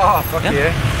Instagram. Oh, fuck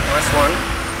yeah. Nice one.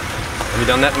 Have you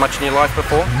done that much in your life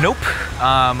before? Nope.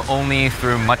 Only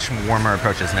through much warmer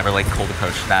approaches, never cold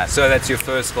approach that. So that's your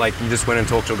first, you just went and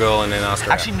talked to a girl and then asked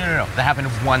her Actually, no. That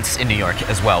happened once in New York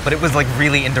as well, but it was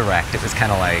really indirect. It was kind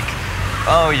of like,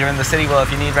 oh, you're in the city, well, if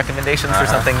you need recommendations for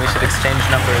something, we should exchange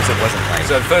numbers. It wasn't like...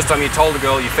 So the first time you told a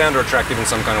girl, you found her attractive in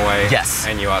some kind of way. Yes.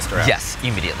 And you asked her out. Yes,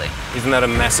 immediately. Isn't that a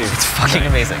massive... It's fucking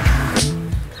amazing.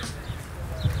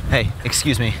 Hey,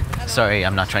 excuse me. Sorry,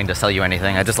 I'm not trying to sell you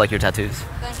anything. I just like your tattoos.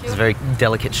 Thank you. It's very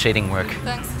delicate shading work.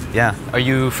 Thanks. Yeah. Are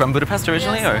you from Budapest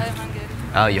originally, Yes, or? I'm Hungarian.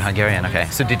 Oh, you're Hungarian. Okay.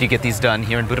 So did you get these done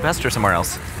here in Budapest or somewhere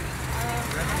else?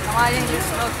 My English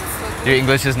is not so good. Your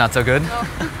English is not so good? No.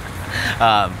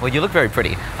 Well, you look very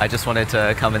pretty. I just wanted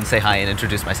to come and say hi and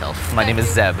introduce myself. My name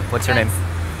is Zeb. What's your name?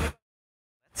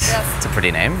 Yes. It's a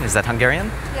pretty name. Is that Hungarian?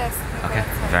 Yes. Okay,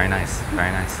 very nice,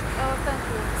 very nice. Oh, thank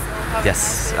you. So have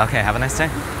Yes, a nice day. okay, have a nice day.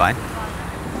 Bye.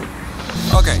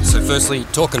 Okay, so firstly,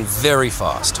 talking very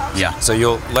fast. Yeah. So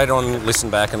you'll later on listen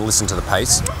back and listen to the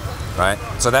pace, right?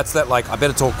 So that's that. Like, I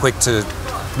better talk quick to,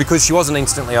 because she wasn't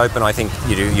instantly open. I think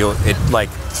it like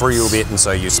threw you a bit, and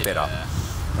so you sped up,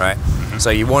 right? So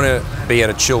you want to be at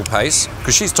a chill pace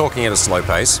because she's talking at a slow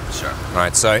pace. Sure.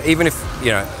 Right. So even if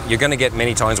you're going to get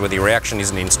many times where the reaction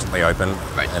isn't instantly open,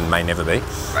 Right. and may never be,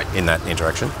 Right. in that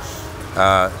interaction,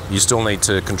 you still need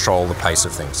to control the pace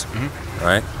of things,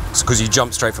 right? Because you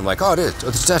jump straight from like, oh, it is,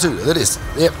 it's a tattoo, it is,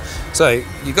 yep. So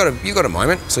you got a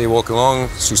moment. So you walk along.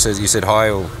 She says, you said hi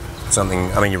or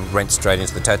something. I mean, you went straight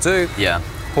into the tattoo. Yeah.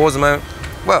 Pause a moment.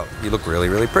 Well, you look really,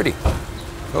 really pretty.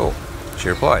 Cool. She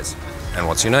replies, and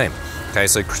what's your name? Okay,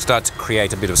 so start to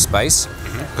create a bit of space,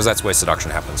 because that's where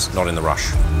seduction happens, not in the rush.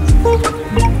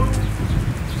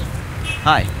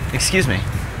 Hi, excuse me.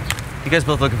 You guys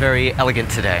both look very elegant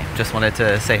today. Just wanted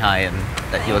to say hi and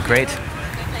that you look great.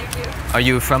 Thank you. Are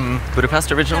you from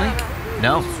Budapest originally?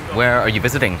 No. Where are you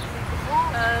visiting?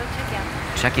 Czechia.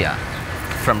 Czechia.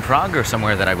 From Prague or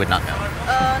somewhere that I would not know?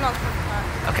 Not from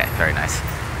Prague. Okay, very nice.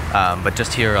 But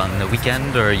just here on the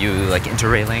weekend, or are you like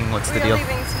interrailing? What's the We deal? are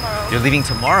leaving tomorrow. You're leaving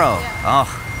tomorrow? Yeah.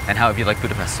 Oh, and how have you liked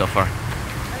Budapest so far?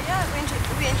 Yeah,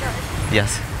 we enjoy it.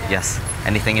 Yes, yes.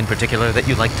 Anything in particular that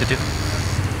you like to do?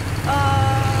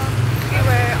 We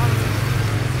were on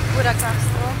Buda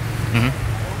Castle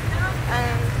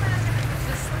and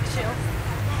just chill.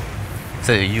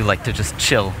 So you like to just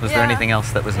chill. Was there Yeah. anything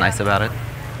else that was nice about it?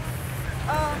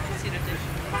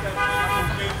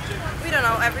 We don't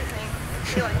know everything.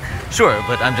 We like, Sure,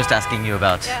 but I'm just asking you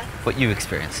about Yeah. what you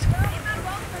experienced.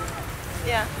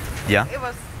 yeah, Yeah? it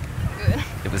was good.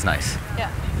 It was nice. Yeah.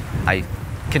 I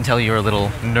can tell you're a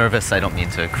little nervous. I don't mean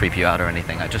to creep you out or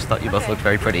anything. I just thought you both Okay. looked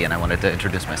very pretty and I wanted to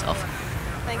introduce myself.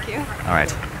 Thank you. All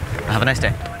right. Have a nice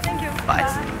day. Thank you. Bye.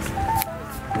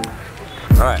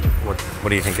 All right,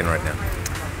 what are you thinking right now?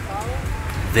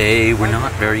 They were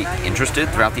not very interested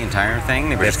throughout the entire thing.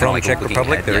 They were They're just kinda, from like Czech looking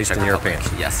Republic? ahead. They're Yeah, Eastern Czech Republic.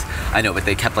 Europeans. Yes, I know, but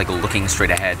they kept like looking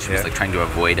straight ahead. She was Yeah. like trying to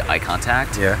avoid eye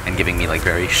contact Yeah. and giving me like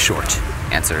very short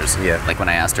answers. Yeah. Like when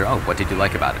I asked her, "Oh, what did you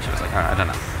like about it?" She was like, "Oh, I don't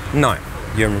know." No,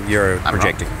 you're I'm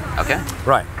projecting. wrong. Okay.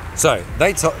 Right. So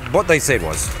what they said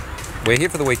was, we're here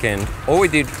for the weekend. All we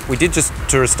did just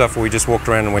tourist stuff where we just walked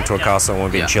around and went to a castle and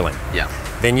we've been Yeah. chilling. Yeah.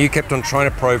 Then you kept on trying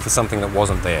to probe for something that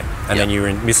wasn't there, and then you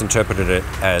misinterpreted it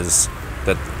as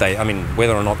that they. I mean,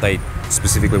 whether or not they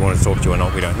specifically wanted to talk to you or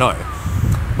not, we don't know.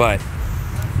 But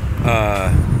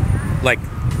like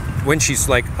when she's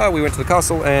like, "Oh, we went to the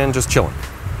castle and just chilling."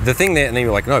 The thing there, and then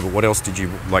you're like, "No, but what else did you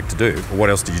like to do? Or what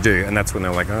else did you do?" And that's when they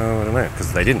were like, "Oh, I don't know,"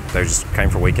 because they didn't. They just came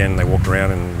for a weekend. They walked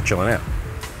around and were chilling out,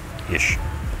 ish,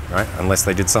 right? Unless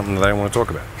they did something that they don't want to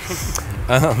talk about.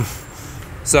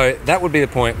 So that would be the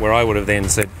point where I would have then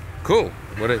said, "Cool,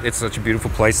 it's such a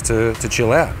beautiful place to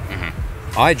chill out.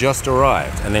 I just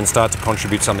arrived," and then start to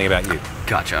contribute something about you,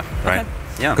 Gotcha. right? Okay.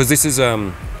 Yeah. Because this is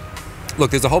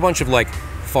look, there's a whole bunch of like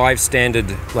 5 standard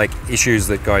like issues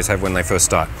that guys have when they first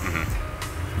start.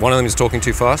 One of them is talking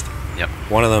too fast. Yep.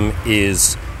 One of them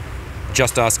is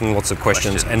just asking lots of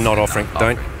questions and not offering.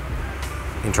 Don't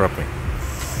interrupt me.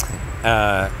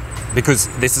 Because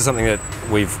this is something that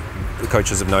the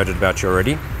coaches have noted about you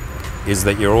already, is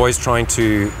that you're always trying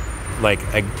to like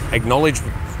acknowledge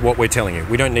what we're telling you.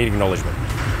 We don't need acknowledgement.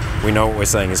 We know what we're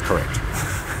saying is correct.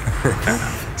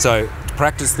 So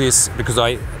practice this, because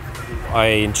I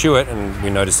intuit, and we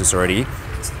noticed this already,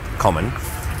 it's common,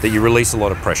 that you release a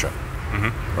lot of pressure,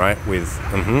 right? With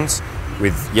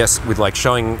with like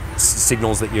showing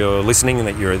signals that you're listening and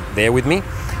that you're there with me,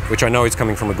 which I know is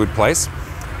coming from a good place,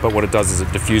 but what it does is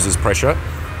it diffuses pressure,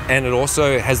 and it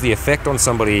also has the effect on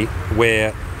somebody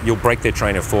where you'll break their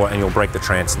train of thought and you'll break the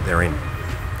trance that they're in,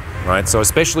 right? So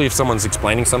especially if someone's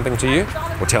explaining something to you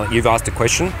or you've asked a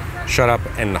question, shut up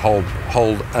and hold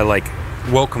a like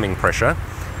welcoming pressure,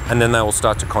 and then they will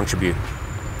start to contribute,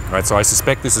 right? So I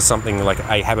suspect this is something like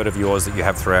a habit of yours that you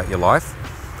have throughout your life,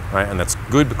 right? And that's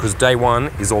good, because day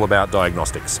one is all about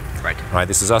diagnostics, right?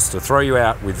 This is us to throw you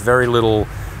out with very little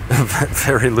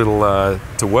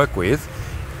to work with,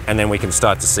 and then we can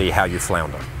start to see how you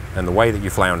flounder. And the way that you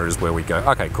flounder is where we go,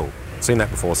 okay, cool, seen that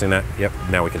before, seen that, yep,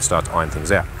 now we can start to iron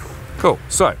things out. Cool.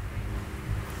 So,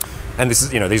 and this is,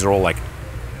 these are all like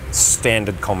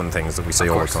standard common things that we see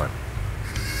all the time.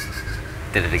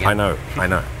 Did it again. I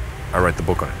know. I wrote the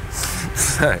book on it.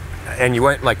 So, and you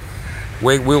won't like,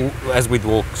 we'll, as with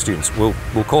all students, we'll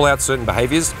call out certain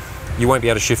behaviours. you won't be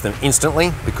able to shift them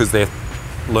instantly because they've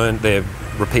learned their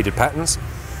repeated patterns,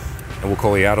 and we'll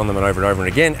call you out on them and over and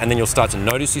again, and then you'll start to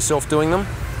notice yourself doing them,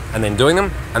 and then doing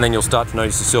them, and then you'll start to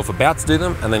notice yourself about to do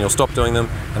them, and then you'll stop doing them,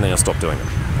 and then you'll stop doing them,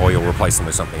 or you'll replace them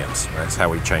with something else. That's how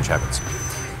we change habits.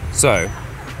 So,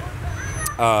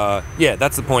 yeah,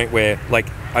 that's the point where, like,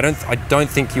 I don't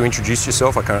think you introduced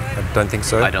yourself. I don't think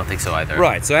so. I don't think so either.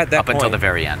 Right. So at that point, up until the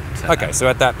very end. Okay. So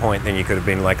at that point, then you could have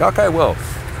been like, okay, well,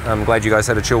 I'm glad you guys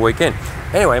had a chill weekend.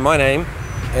 Anyway, my name.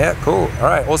 Yeah, cool. All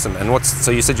right, awesome. And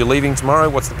so you said you're leaving tomorrow.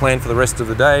 What's the plan for the rest of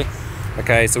the day?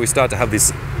 Okay. So we start to have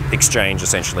this exchange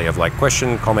essentially of like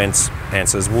question, comments,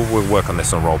 answers. We'll work on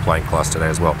this on role-playing class today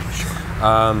as well. Sure.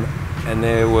 And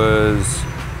there was,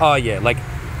 oh yeah, like,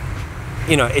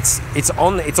 you know, it's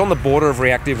on the border of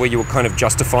reactive where you were kind of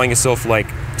justifying yourself, like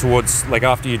towards, like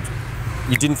after you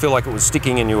didn't feel like it was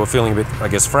sticking and you were feeling a bit, I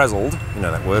guess, frazzled. You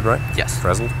know that word, right? Yes.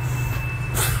 Frazzled.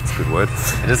 It's a good word.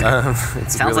 It is.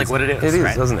 It sounds really, like what it is. It is,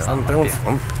 right? doesn't it?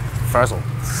 I'm frazzled.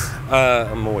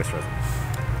 I'm always frazzled.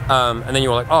 And then you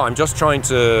were like, oh, I'm just trying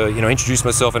to, you know, introduce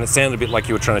myself, and it sounded a bit like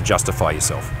you were trying to justify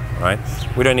yourself, right?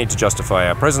 We don't need to justify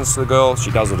our presence to the girl. She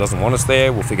does or doesn't want us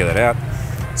there. We'll figure that out.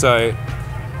 So,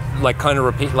 like, kind of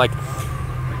repeat, like,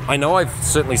 I know I've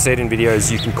certainly said in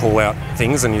videos you can call out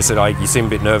things, and you said you seem a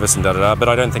bit nervous and da-da-da, but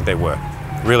I don't think they were.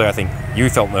 Really, I think you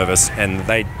felt nervous, and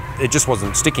it just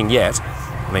wasn't sticking yet.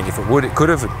 I mean, if it would, it could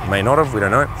have, it may not have, we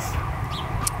don't know.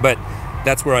 But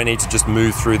that's where I need to just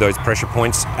move through those pressure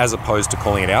points as opposed to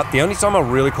calling it out. The only time I'll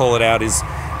really call it out is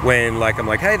when, like, I'm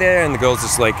like, hey there, and the girl's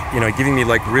just like, you know, giving me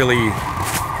like really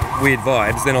weird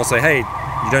vibes. Then I'll say, hey,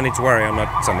 you don't need to worry, I'm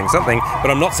not something,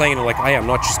 but I'm not saying it like, hey, I'm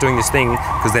not just doing this thing,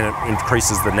 because then it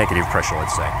increases the negative pressure,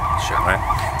 let's say. Sure. Right?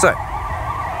 So,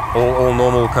 all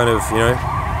normal kind of, you know,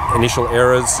 initial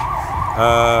errors.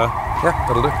 Yeah,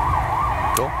 that'll do.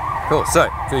 Cool. So,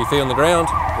 feel your feet on the ground,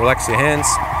 relax your hands,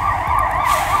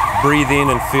 breathe in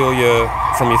and feel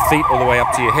from your feet all the way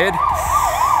up to your head.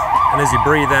 And as you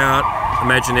breathe out,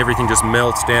 imagine everything just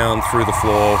melts down through the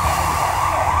floor.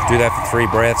 Do that for 3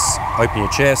 breaths. Open your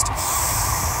chest.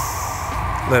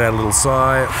 Let out a little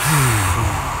sigh.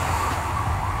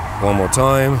 One more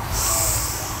time.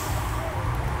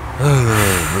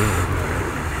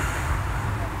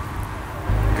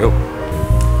 Cool.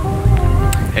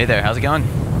 Hey there, how's it going?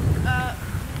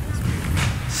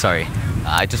 Sorry,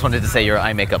 I just wanted to say your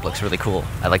eye makeup looks really cool.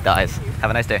 I like the eyes. Have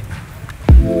a nice day.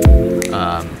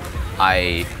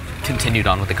 I continued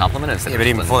on with the compliment instead Yeah, of but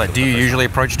even before that, do you usually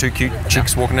approach 2 cute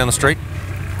chicks walking down the street?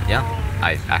 Yeah,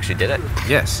 I actually did it.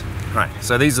 Yes. Right.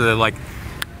 So these are like,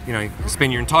 you know, you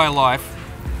spend your entire life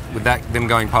with them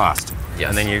going past. Yes.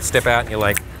 And then you step out and you're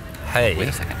like, hey. Wait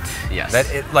a second. Yes.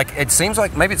 It seems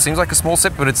like a small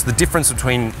step, but it's the difference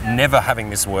between never having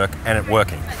this work and it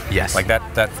working. Yes. Like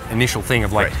that initial thing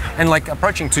of like, and like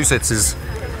approaching 2 sets is,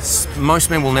 most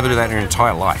men will never do that in their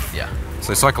entire life. Yeah.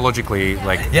 So psychologically,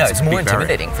 like, yeah, it's more barrier.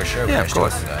 intimidating for sure. Yeah, of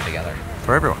course. Together.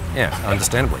 For everyone. Yeah,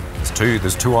 understandably.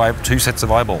 There's two sets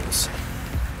of eyeballs.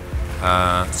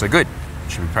 So good.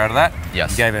 Should be proud of that.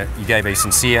 Yes. You gave a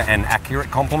sincere and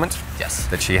accurate compliment. Yes.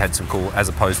 That she had some cool, as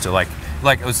opposed to like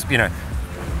it was, you know,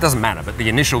 doesn't matter. But the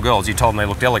initial girls, you told them they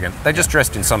looked elegant. They just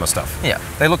dressed in summer stuff. Yeah.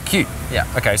 They look cute. Yeah.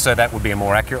 Okay, so that would be a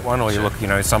more accurate one, or Sure. you look, you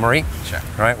know, summery. Sure.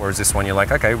 Right. Whereas this one, you're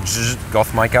like, okay,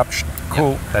 goth makeup,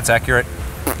 cool. Yep. That's accurate.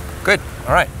 Good.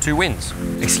 All right, 2 wins.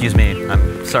 Excuse me,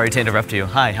 I'm sorry to interrupt you.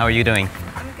 Hi, how are you doing?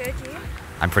 I'm good, you?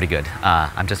 I'm pretty good.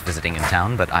 I'm just visiting in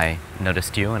town, but I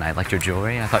noticed you and I liked your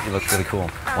jewelry. I thought you looked really cool.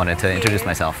 Wanted to introduce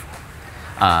myself.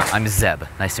 I'm Zeb.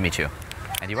 Nice to meet you.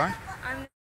 And you are?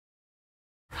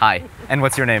 Hi. And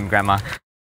what's your name, Grandma?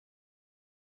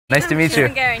 Nice to meet you.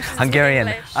 Hungarian.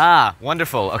 Hungarian. Ah,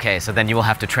 wonderful. Okay, so then you will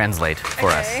have to translate for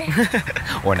us.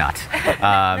 Or not.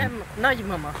 No, you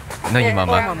mama. No, you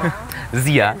mama.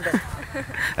 Zia.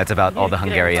 That's about all the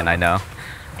Hungarian I know.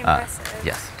 Impressive.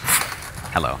 Yes.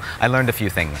 Hello. I learned a few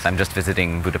things. I'm just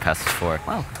visiting Budapest for,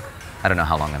 well, I don't know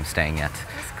how long I'm staying yet.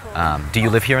 That's cool. Do you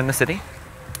live here in the city?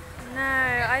 No,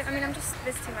 I mean, I'm just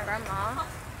visiting my grandma.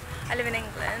 I live in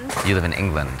England. You live in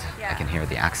England. Yeah. I can hear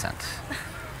the accent.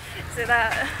 Is it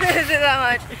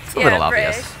that much? It's a little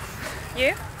obvious.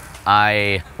 You?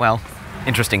 Well,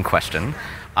 interesting question.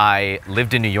 I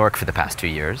lived in New York for the past 2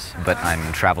 years, but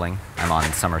I'm traveling. I'm on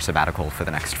summer sabbatical for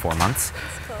the next 4 months.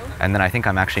 That's cool. And then I think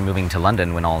I'm actually moving to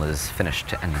London when all is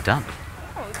finished and done.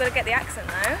 Oh, we've got to get the accent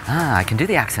though. Ah, I can do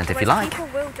the accent if you Otherwise like.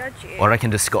 People will judge you. Or I can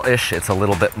do Scottish. It's a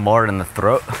little bit more in the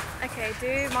throat. Okay,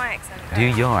 do my accent. Do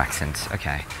your accent.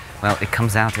 Okay. Well, it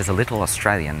comes out as a little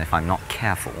Australian if I'm not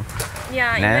careful.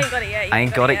 Yeah, Nah, you ain't got it yet. I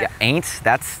ain't got it yet. Ain't?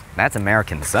 That's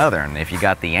American Southern if you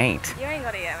got the ain't. You ain't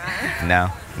got it yet, man.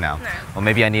 No. No? No. Well,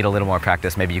 maybe I need a little more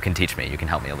practice. Maybe you can teach me. You can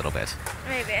help me a little bit.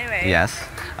 Maybe, anyway. Yes.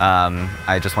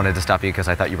 I just wanted to stop you because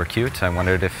I thought you were cute. I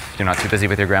wondered if you're not too busy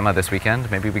with your grandma this weekend,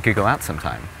 maybe we could go out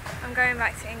sometime. I'm going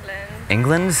back to England.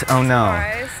 England? Oh no.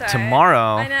 Tomorrow, so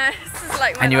Tomorrow? I know, this is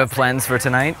like my And you have last plans day. for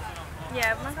tonight?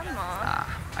 Yeah, with my grandma.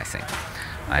 Ah, I see.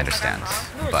 I understand.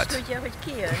 Most But tudja, hogy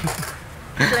ki jön.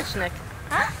 Kit lesznek?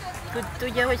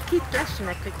 Tudja, hogy kit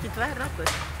lesznek, hogy kit várnak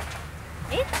ott?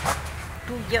 Itt?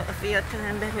 Tudja a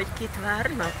fiatalember, hogy kit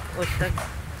várnak ott a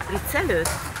Ritz előtt?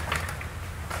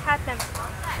 Hát nem.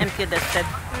 Nem kérdezted?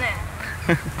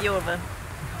 Nem. Jól van.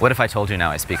 what if I told you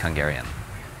now I speak Hungarian?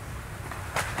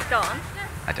 Go on.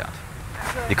 I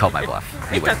don't. You called my bluff. You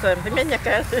Mit win. akar, hogy menjek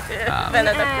el?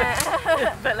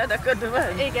 Veled akar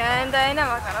duválni? Igen, de én nem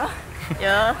akarok.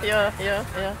 Ja.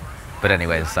 But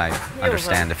anyways, I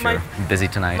understand if you're busy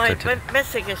tonight. Or Majd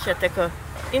beszélgessetek a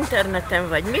interneten,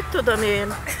 vagy mit tudom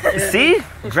én. See?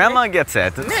 Grandma gets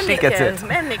it. She gets it.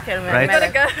 Menni kell, Right?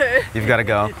 Gotta go. You've got to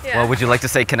go. Yeah. Well, would you like to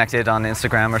stay connected on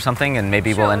Instagram or something, and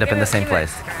maybe we'll Sure, end up in the give same me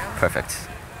place? Instagram. Perfect.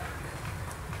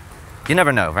 You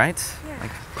never know, right? Yeah.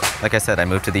 Like I said, I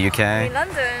moved to the I mean, UK.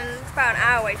 London's about an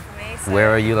hour away from me. So Where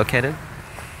are you located?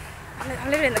 I'm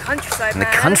living in the countryside, In the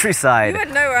man. countryside. You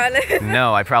wouldn't know where I live.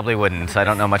 No, I probably wouldn't. I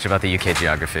don't know much about the UK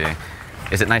geography.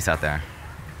 Is it nice out there?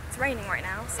 It's raining right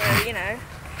now, so you know,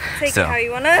 take So, it how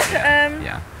you wanna.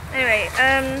 Yeah. Anyway,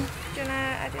 do you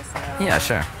wanna add yourself? Yeah,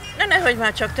 sure. Na nehogy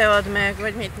már csak te add meg,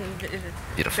 vagy mit,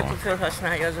 Beautiful. csak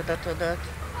felhasználja az adatodat.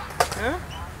 Ha?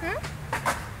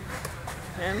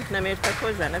 Nem értek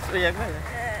hozzá, ne szóljak vele?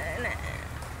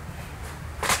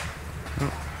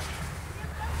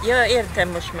 Ja, értem,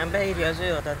 most már beírja az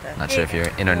ő adatát. Not sure if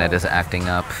your internet is acting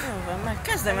up. Jó van, már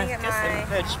kezdem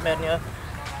felismerni a... You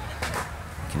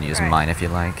can use mine if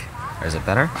you like. Or is it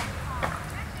better?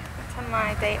 Turn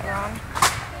my data on.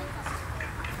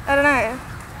 I don't know.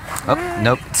 Oh,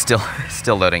 nope.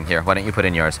 Still loading here. Why don't you put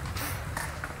in yours?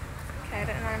 Okay, I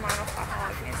don't know mine off by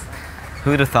heart. Give me a sec.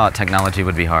 Who'd have thought technology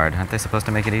would be hard? Aren't they supposed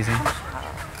to make it easy?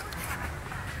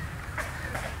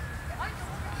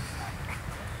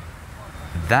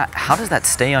 How does that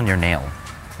stay on your nail?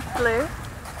 Glue?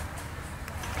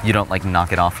 You don't like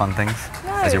knock it off on things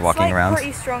No, as you're walking it's like around?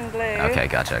 pretty strong glue. Okay,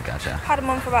 gotcha. Had them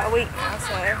on for about a week now,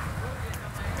 so.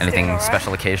 Anything alright.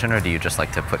 special occasion, or do you just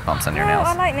like to put bumps on your Well,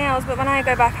 nails? I like nails, but when I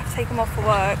go back, I have to take them off for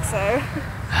work, so.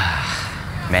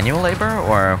 Manual labor,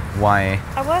 or why?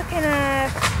 I work in a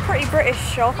pretty British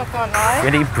shop, I can't lie.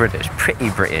 Pretty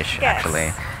British, Guess.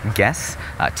 actually. Guess?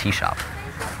 Tea shop.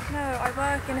 No, I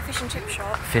work in a fish and chip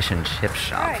shop. Fish and chip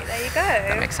shop. Right, there you go.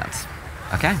 That makes sense.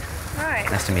 Okay, Right.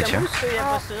 nice to meet you.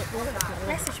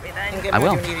 Message me then. I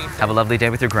will. Have a lovely day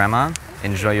with your grandma.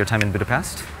 Enjoy your time in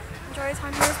Budapest. Enjoy your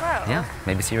time here as well. Yeah,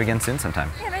 maybe see you again soon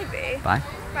sometime. Yeah, maybe. Bye.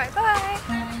 Right, bye.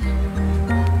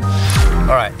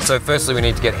 All right, so firstly we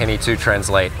need to get Henny to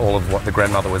translate all of what the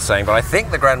grandmother was saying, but I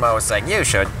think the grandma was saying, you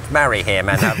should marry him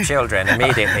and have children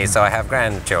immediately so I have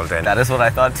grandchildren. That is what I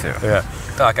thought too. Yeah.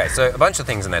 Okay, so a bunch of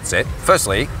things in that set.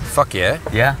 Firstly, fuck yeah.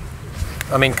 Yeah.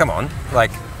 I mean, come on.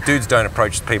 Like, dudes don't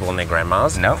approach people and their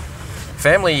grandmas. No.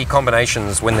 Family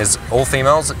combinations, when there's all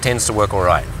females, it tends to work all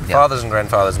right. Yeah. Fathers and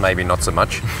grandfathers, maybe not so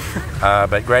much.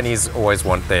 But grannies always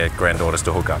want their granddaughters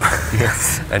to hook up.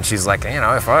 Yes. And she's like, you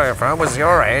know, if I was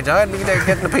your age, I'd be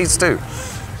getting a piece too.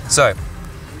 So,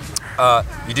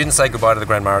 you didn't say goodbye to the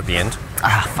grandma at the end.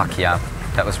 Ah, fuck yeah.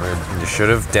 That was rude. You should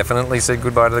have definitely said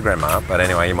goodbye to the grandma, but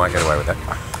anyway, you might get away with that.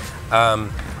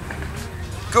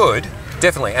 Good,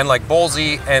 definitely. And like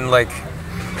ballsy and like,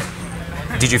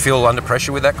 did you feel under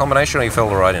pressure with that combination or you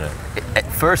felt all right in it? At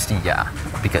first, yeah,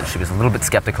 because she was a little bit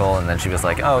skeptical, and then she was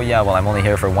like, oh yeah, well, I'm only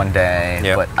here for one day.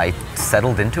 Yep. But I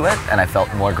settled into it, and I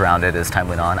felt more grounded as time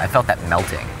went on. I felt that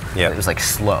melting. Yep. It was like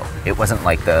slow. It wasn't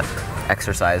like the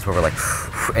exercise where we're like,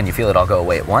 and you feel it all go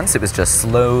away at once. It was just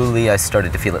slowly, I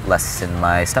started to feel it less in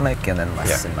my stomach and then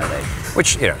less in my legs.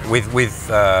 Which, you know, with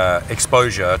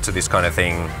exposure to this kind of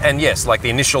thing, and yes, like the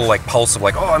initial like pulse of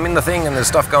like, oh, I'm in the thing and there's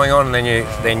stuff going on, and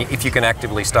then if you can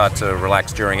actively start to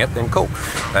relax during it, then cool.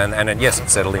 And yes, it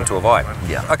settled into a vibe.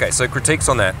 Yeah. Okay, so critiques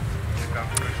on that.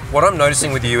 What I'm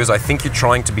noticing with you is I think you're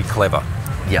trying to be clever,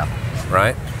 Yeah.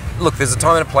 right? Look, there's a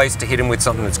time and a place to hit him with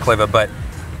something that's clever, but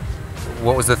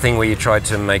what was the thing where you tried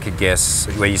to make a guess,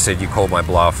 where you said you called my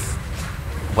bluff?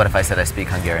 What if I said I speak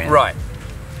Hungarian? Right.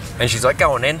 And she's like,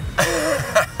 go on then.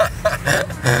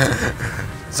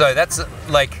 So that's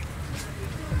like,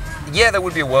 yeah, there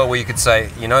would be a world where you could say,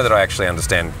 you know that I actually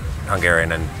understand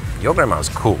Hungarian and your grandma was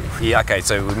cool. Yeah, okay,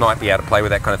 so we might be able to play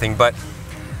with that kind of thing, but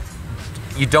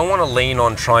you don't want to lean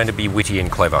on trying to be witty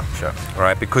and clever. Sure.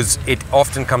 Right, because it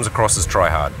often comes across as try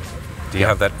hard. Do you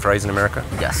have that phrase in America?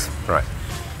 Yes. Right.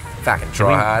 Fucking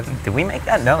try hard. Did we make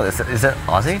that? No, is it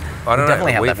Aussie? I don't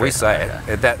definitely know. have We that say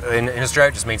it. That in Australia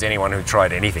it just means anyone who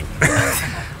tried anything.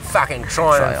 Fucking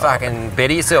try and fucking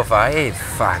better yourself, eh?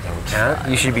 Fucking cunt.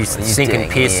 You should be sinking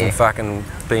piss and fucking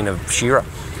being a shearer.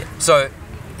 So,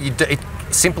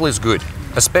 simple is good,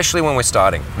 especially when we're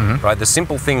starting, right? The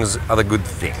simple things are the good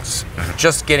things.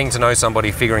 Just getting to know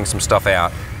somebody, figuring some stuff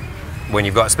out. When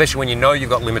you've got, especially when you know you've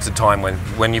got limited time,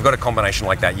 when you've got a combination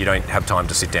like that, you don't have time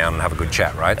to sit down and have a good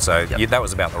chat, right? So that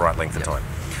was about the right length of time.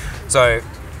 So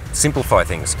simplify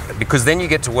things, because then you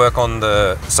get to work on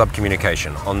the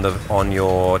sub-communication, on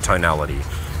your tonality,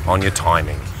 on your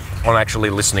timing, on actually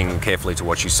listening carefully to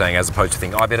what she's saying, as opposed to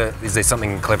thinking, is there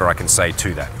something clever I can say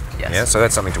to that? Yes. Yeah, so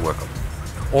that's something to work on.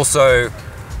 Also,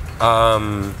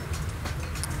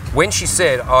 when she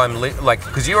said,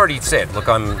 because you already said, look,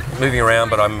 I'm moving around,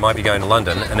 but I might be going to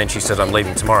London, and then she said, I'm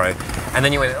leaving tomorrow, and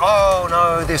then you went, oh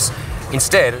no, this.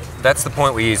 Instead, that's the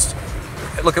point where you used,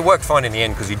 look, it worked fine in the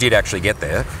end because you did actually get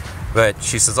there, but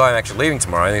she says, I'm actually leaving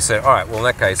tomorrow, and they said, all right, well, in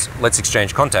that case, let's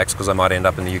exchange contacts because I might end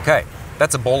up in the UK.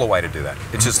 That's a baller way to do that.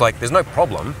 It's just like, there's no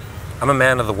problem. I'm a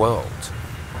man of the world.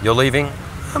 You're leaving?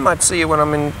 I might see you when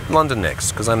I'm in London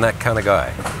next because I'm that kind of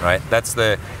guy, right? That's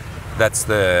the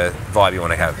vibe you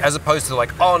want to have, as opposed to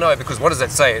like, oh no, because what does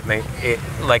that say?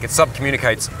 It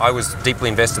sub-communicates, I was deeply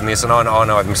invested in this and oh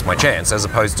no, I've missed my chance, as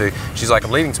opposed to, she's like,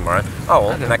 I'm leaving tomorrow. Oh,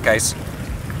 well, in that case,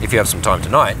 if you have some time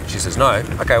tonight, she says no.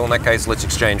 Okay, well in that case, let's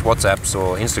exchange WhatsApps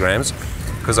or Instagrams,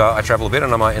 because I travel a bit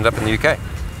and I might end up in the UK.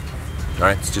 All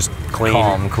right, it's just clean,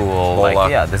 calm, cool, like,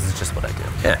 yeah, this is just what I do.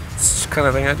 Yeah, it's the kind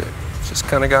of thing I do. It's just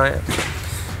kind of guy I am.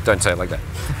 Don't say it like that.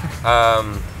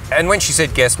 And when she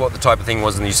said, guess what the type of thing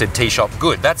was, and you said tea shop,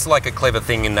 good. That's like a clever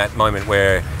thing in that moment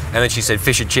where, and then she said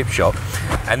fish and chip shop.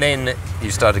 And then you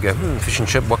started to go, fish and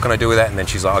chip, what can I do with that? And then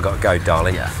she's like, I got to go,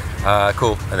 darling. Yeah.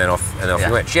 Cool. And then off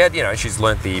you went. She had, she's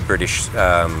learnt the British...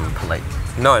 polite.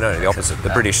 No, the opposite.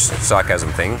 The British sarcasm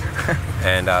thing.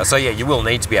 And so, yeah, you will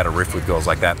need to be able to riff with girls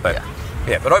like that. But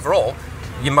but overall,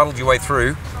 you muddled your way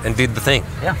through and did the thing.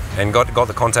 Yeah. And got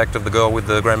the contact of the girl with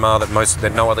the grandma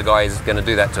that no other guy is going to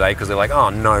do that today because they're like, oh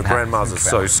no, grandmas are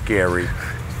so scary.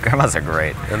 Grandmas are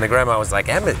great. And the grandma was like,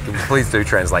 Emmett, please do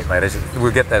translate later.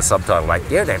 We'll get that subtitle. Like,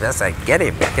 yeah, that's like, get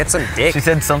him, get some dick. She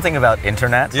said something about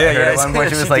internet. Yeah, at one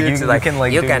point she was like,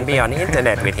 you can be on the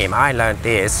internet with him. I learned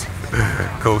this.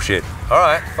 Cool shit. All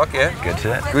right, fuck yeah. Good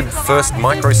shit. Good first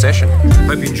micro session.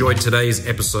 Hope you enjoyed today's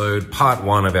episode, part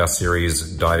 1 of our series,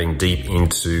 diving deep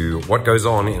into what goes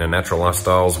on in a natural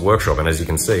lifestyles workshop. And as you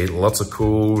can see, lots of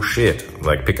cool shit,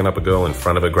 like picking up a girl in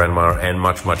front of her grandma and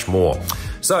much, much more.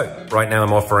 So right now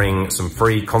I'm offering some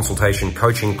free consultation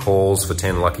coaching calls for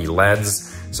 10 lucky lads.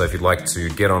 So if you'd like to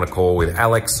get on a call with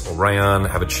Alex or Rayan,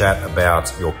 have a chat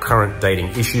about your current dating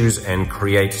issues and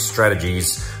create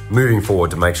strategies moving forward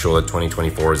to make sure that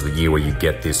 2024 is the year where you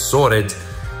get this sorted,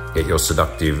 get your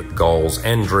seductive goals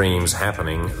and dreams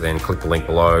happening, then click the link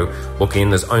below. Book in,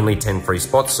 there's only 10 free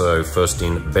spots, so first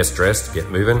in, best dressed,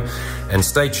 get moving. And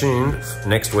stay tuned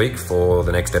next week for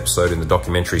the next episode in the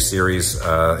documentary series.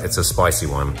 It's a spicy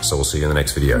one, so we'll see you in the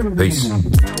next video. Peace.